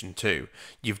solution too.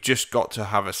 You've just got to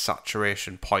have a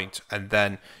saturation point, and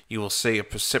then you will see a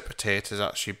precipitate has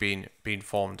actually been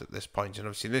formed at this point. And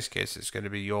obviously in this case it's going to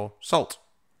be your salt.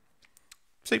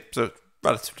 See, so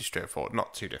relatively straightforward,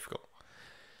 not too difficult.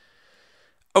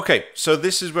 Okay, so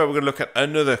this is where we're going to look at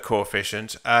another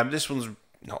coefficient. This one's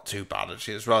not too bad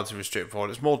actually. It's relatively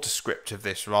straightforward. It's more descriptive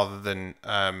this rather than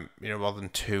rather than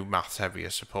too maths heavy, I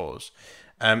suppose.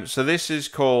 So this is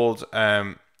called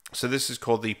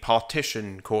the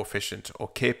partition coefficient, or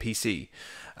KPC.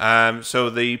 So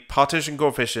the partition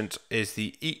coefficient is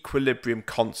the equilibrium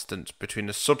constant between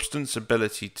a substance's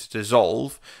ability to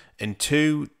dissolve in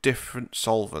two different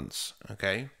solvents.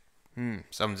 Okay,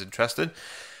 sounds interesting.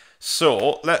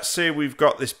 So let's say we've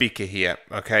got this beaker here,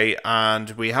 okay,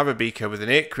 and we have a beaker with an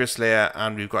aqueous layer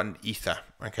and we've got an ether,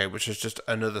 okay, which is just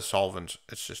another solvent.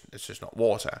 It's just not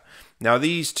water. Now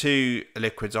these two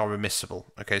liquids are immiscible,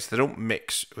 okay, so they don't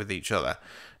mix with each other.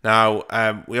 Now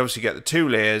we obviously get the two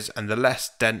layers, and the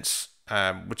less dense,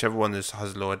 whichever one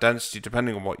has lower density,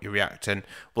 depending on what you're reacting,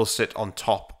 will sit on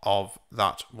top of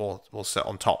that. Will sit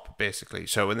on top basically.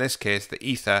 So in this case, the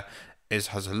ether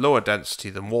has a lower density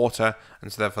than water,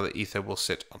 and so therefore the ether will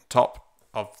sit on top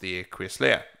of the aqueous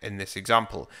layer in this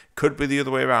example. Could be the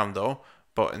other way around though,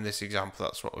 but in this example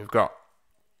that's what we've got.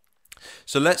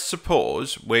 So let's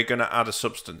suppose we're going to add a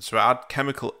substance. So add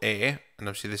chemical A, and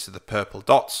obviously this is the purple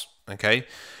dots, okay,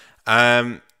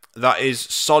 that is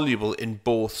soluble in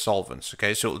both solvents,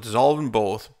 okay, so it will dissolve in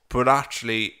both, but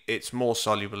actually it's more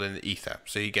soluble in the ether.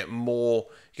 So you get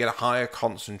a higher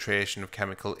concentration of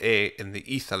chemical A in the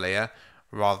ether layer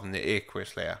rather than the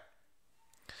aqueous layer.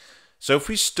 So if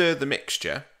we stir the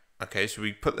mixture, okay, so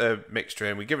we put the mixture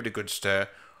in, we give it a good stir,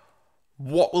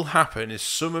 what will happen is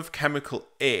some of chemical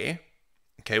A,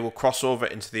 okay, will cross over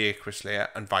into the aqueous layer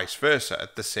and vice versa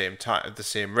at the same time, at the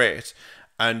same rate,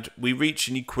 and we reach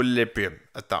an equilibrium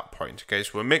at that point, okay,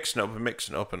 so we're mixing up,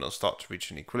 and it'll start to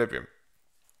reach an equilibrium.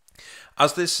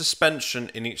 As this suspension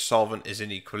in each solvent is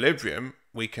in equilibrium,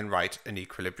 we can write an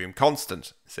equilibrium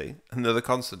constant. See, another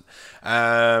constant,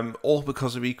 all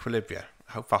because of equilibria.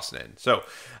 How fascinating. So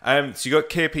you got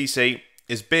KPC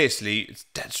is basically, it's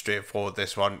dead straightforward,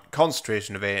 this one,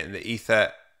 concentration of A in the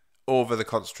ether over the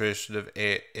concentration of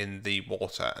A in the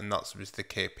water, and that's just the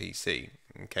KPC,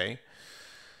 okay?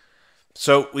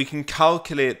 So we can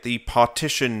calculate the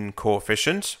partition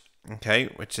coefficient, okay,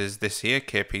 which is this here,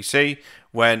 KPC,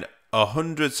 when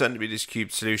 100 centimeters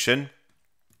cubed solution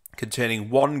containing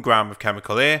 1 gram of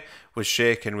chemical A was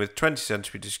shaken with 20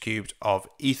 centimeters cubed of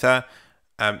ether,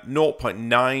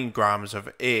 0.9 grams of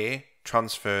A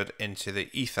transferred into the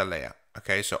ether layer.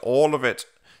 Okay, so all of it,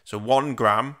 so 1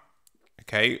 gram,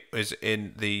 okay, was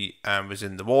in the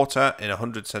water in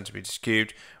 100 centimeters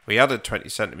cubed. We added 20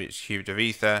 centimeters cubed of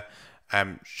ether,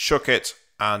 shook it,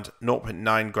 and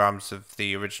 0.9 grams of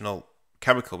the original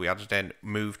chemical we added in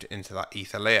moved into that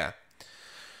ether layer.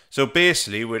 So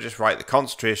basically, we'll just write the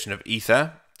concentration of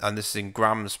ether, and this is in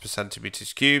grams per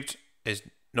centimeters cubed, is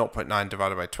 0.9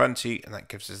 divided by 20, and that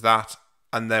gives us that.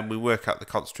 And then we work out the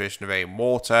concentration of A in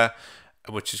water,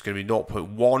 which is going to be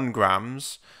 0.1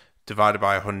 grams divided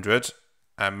by 100.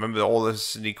 Remember, all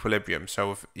this is in equilibrium.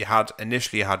 So if you had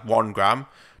initially 1 gram,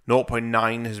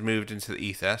 0.9 has moved into the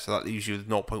ether, so that leaves you with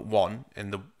 0.1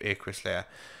 in the aqueous layer.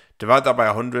 Divide that by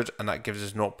 100, and that gives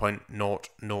us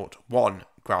 0.001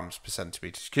 grams per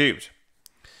centimeters cubed.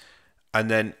 And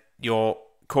then your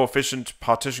coefficient,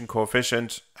 partition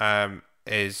coefficient,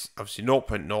 is obviously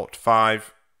 0.45,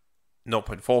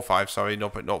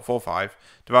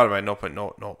 divided by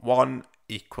 0.001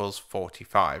 equals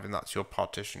 45, and that's your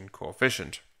partition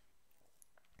coefficient.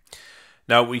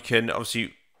 Now we can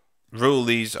obviously rule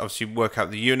these, obviously work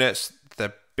out the units.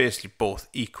 They're basically both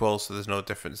equal, so there's no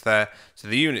difference there. So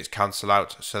the units cancel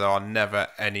out, so there are never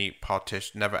any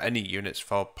units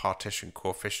for partition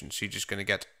coefficients. So you're just going to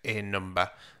get a number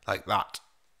like that.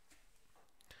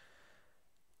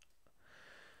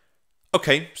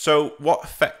 Okay, so what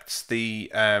affects the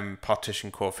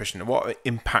partition coefficient? What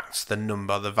impacts the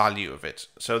number, the value of it?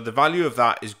 So the value of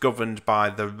that is governed by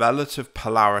the relative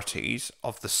polarities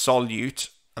of the solute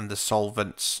and the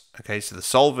solvents. Okay, so the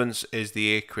solvents is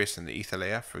the aqueous and the ether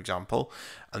layer, for example,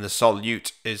 and the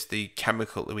solute is the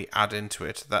chemical that we add into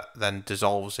it that then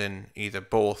dissolves in either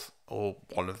both or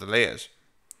one of the layers.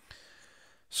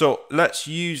 So let's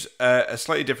use a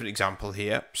slightly different example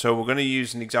here. So we're going to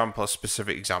use a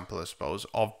specific example, I suppose,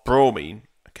 of bromine.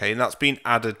 Okay, and that's been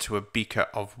added to a beaker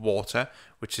of water,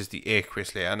 which is the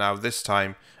aqueous layer. Now this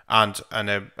time, and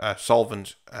a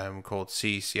solvent called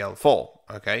CCl4.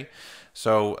 Okay,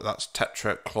 so that's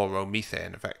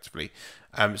tetrachloromethane, effectively.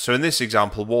 So in this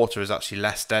example, water is actually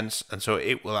less dense, and so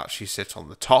it will actually sit on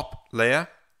the top layer.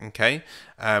 Okay,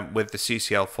 with the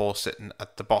CCl4 sitting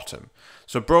at the bottom.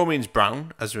 So bromine's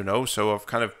brown, as we know, so I've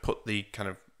kind of put the kind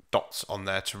of dots on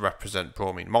there to represent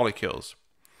bromine molecules.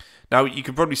 Now you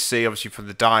can probably see, obviously, from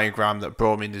the diagram that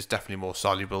bromine is definitely more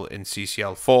soluble in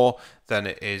CCl4 than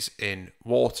it is in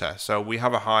water. So we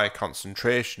have a higher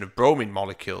concentration of bromine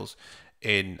molecules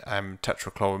in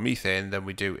tetrachloromethane than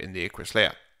we do in the aqueous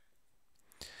layer.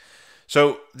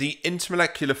 So the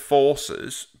intermolecular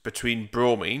forces between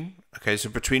bromine, okay, so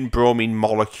between bromine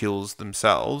molecules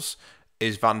themselves,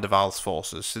 is van der Waals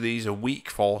forces. So these are weak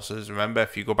forces. Remember,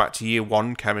 if you go back to year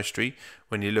 1 chemistry,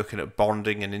 when you're looking at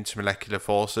bonding and intermolecular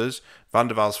forces, van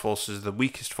der Waals forces are the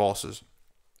weakest forces.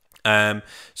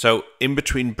 So in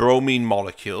between bromine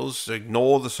molecules, so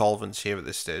ignore the solvents here at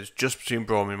this stage, just between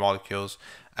bromine molecules,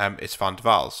 it's van der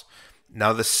Waals.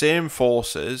 Now the same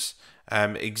forces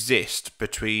exist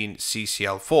between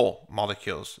CCl4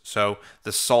 molecules. So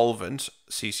the solvent,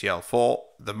 CCl4,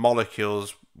 the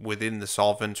molecules within the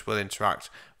solvent will interact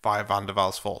via van der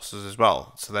Waals forces as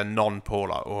well. So they're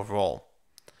non-polar overall.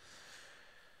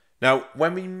 Now,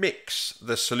 when we mix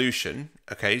the solution,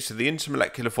 okay, so the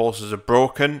intermolecular forces are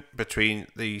broken between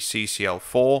the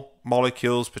CCl4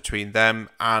 molecules, between them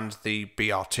and the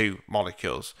Br2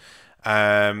 molecules.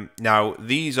 Now,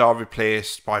 these are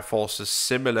replaced by forces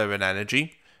similar in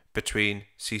energy between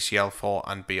CCl4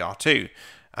 and Br2.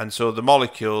 And so the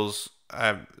molecules,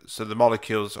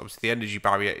 obviously the energy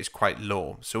barrier is quite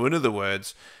low. So in other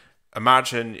words,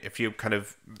 imagine if you kind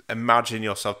of imagine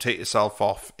yourself, take yourself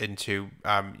off into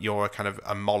you're a kind of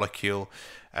a molecule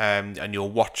and you're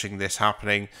watching this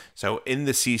happening. So in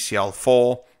the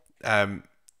CCl4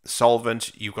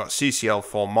 solvent, you've got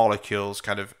CCl4 molecules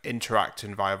kind of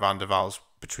interacting via van der Waals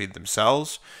between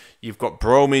themselves. You've got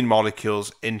bromine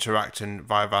molecules interacting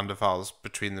via van der Waals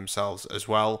between themselves as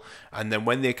well. And then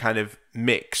when they kind of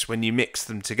mix, when you mix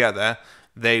them together,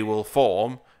 they will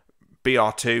form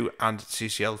Br2 and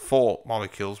CCl4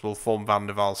 molecules will form van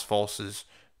der Waals forces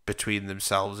between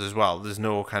themselves as well. There's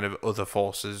no kind of other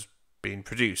forces being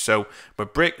produced. So we're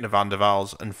breaking the van der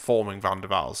Waals and forming van der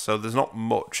Waals. So there's not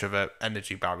much of an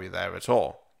energy barrier there at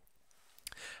all.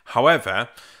 However,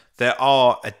 there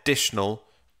are additional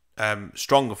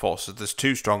stronger forces. There's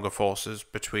two stronger forces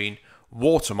between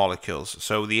water molecules.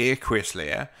 So the aqueous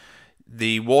layer,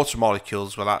 the water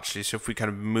molecules will actually, so if we kind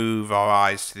of move our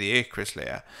eyes to the aqueous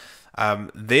layer,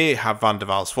 they have van der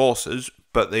Waals forces,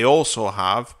 but they also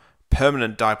have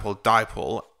permanent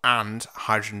dipole-dipole and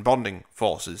hydrogen bonding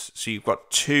forces. So you've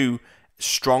got two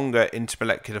stronger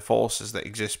intermolecular forces that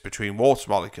exist between water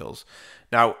molecules.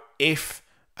 Now, if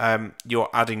you're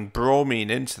adding bromine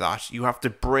into that, you have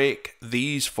to break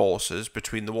these forces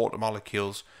between the water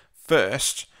molecules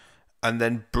first, and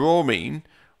then bromine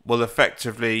will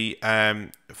effectively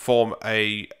form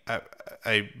a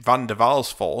van der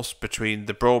Waals force between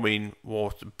the bromine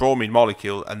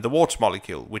molecule and the water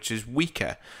molecule, which is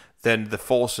weaker than the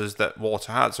forces that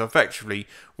water had. So effectively,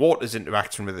 water's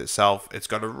interacting with itself. It's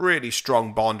got a really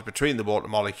strong bond between the water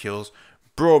molecules.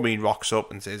 Bromine rocks up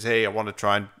and says, hey, I want to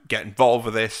try and get involved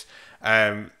with this.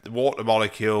 The water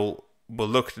molecule will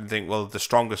look at it and think, well, the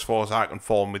strongest force I can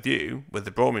form with you, with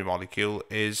the bromine molecule,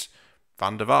 is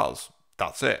van der Waals.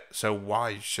 That's it. So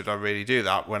why should I really do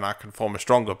that when I can form a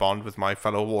stronger bond with my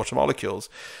fellow water molecules?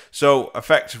 So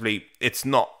effectively, it's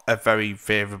not a very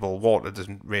favourable. Water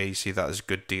doesn't really see that as a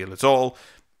good deal at all.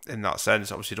 In that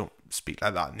sense, obviously don't speak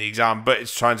like that in the exam, but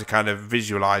it's trying to kind of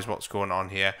visualise what's going on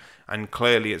here. And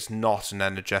clearly it's not an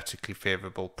energetically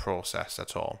favourable process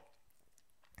at all.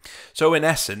 So in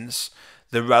essence,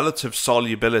 the relative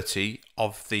solubility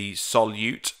of the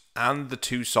solute and the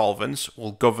two solvents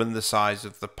will govern the size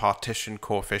of the partition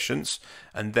coefficients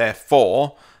and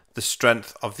therefore the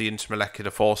strength of the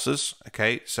intermolecular forces.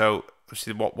 Okay, so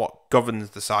obviously what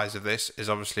governs the size of this is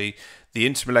obviously the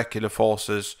intermolecular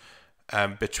forces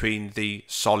between the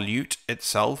solute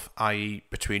itself, i.e.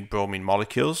 between bromine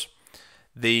molecules,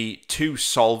 the two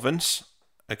solvents.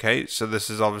 Okay, so this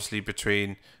is obviously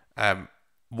between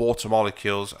water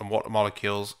molecules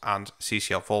and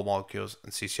CCl4 molecules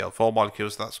and CCl4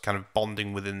 molecules. That's kind of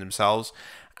bonding within themselves.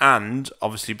 And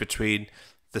obviously between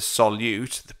the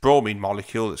solute, the bromine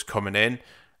molecule that's coming in,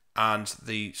 and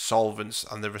the solvents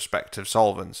and the respective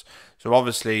solvents. So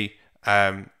obviously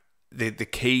the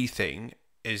key thing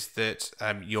is that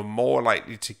you're more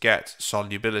likely to get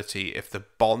solubility if the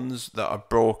bonds that are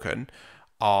broken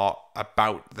are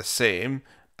about the same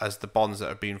as the bonds that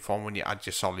are being formed when you add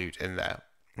your solute in there.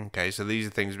 Okay, so these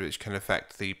are things which can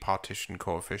affect the partition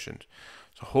coefficient.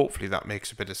 So hopefully that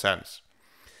makes a bit of sense.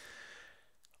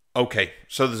 Okay,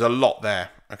 so there's a lot there.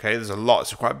 Okay, there's a lot.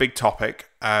 It's quite a big topic.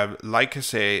 Like I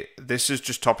say, this is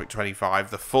just topic 25.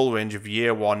 The full range of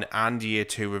year 1 and year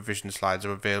 2 revision slides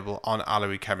are available on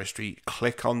Allery Chemistry.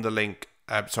 Click on the link.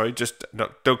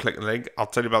 Don't click the link. I'll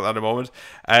tell you about that in a moment.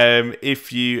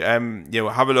 If you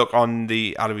have a look on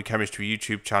the Allery Chemistry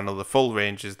YouTube channel, the full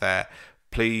range is there.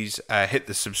 Please hit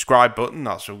the subscribe button,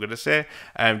 that's what I'm going to say,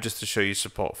 just to show you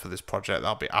support for this project.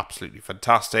 That'll be absolutely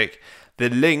fantastic. The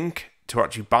link to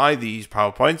actually buy these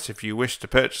PowerPoints, if you wish to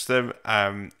purchase them,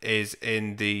 is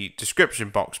in the description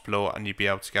box below, and you'll be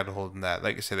able to get a hold of them there.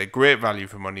 Like I say, they're great value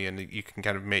for money, and you can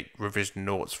kind of make revision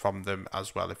notes from them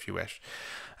as well if you wish.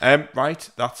 Right,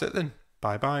 that's it then.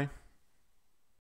 Bye-bye.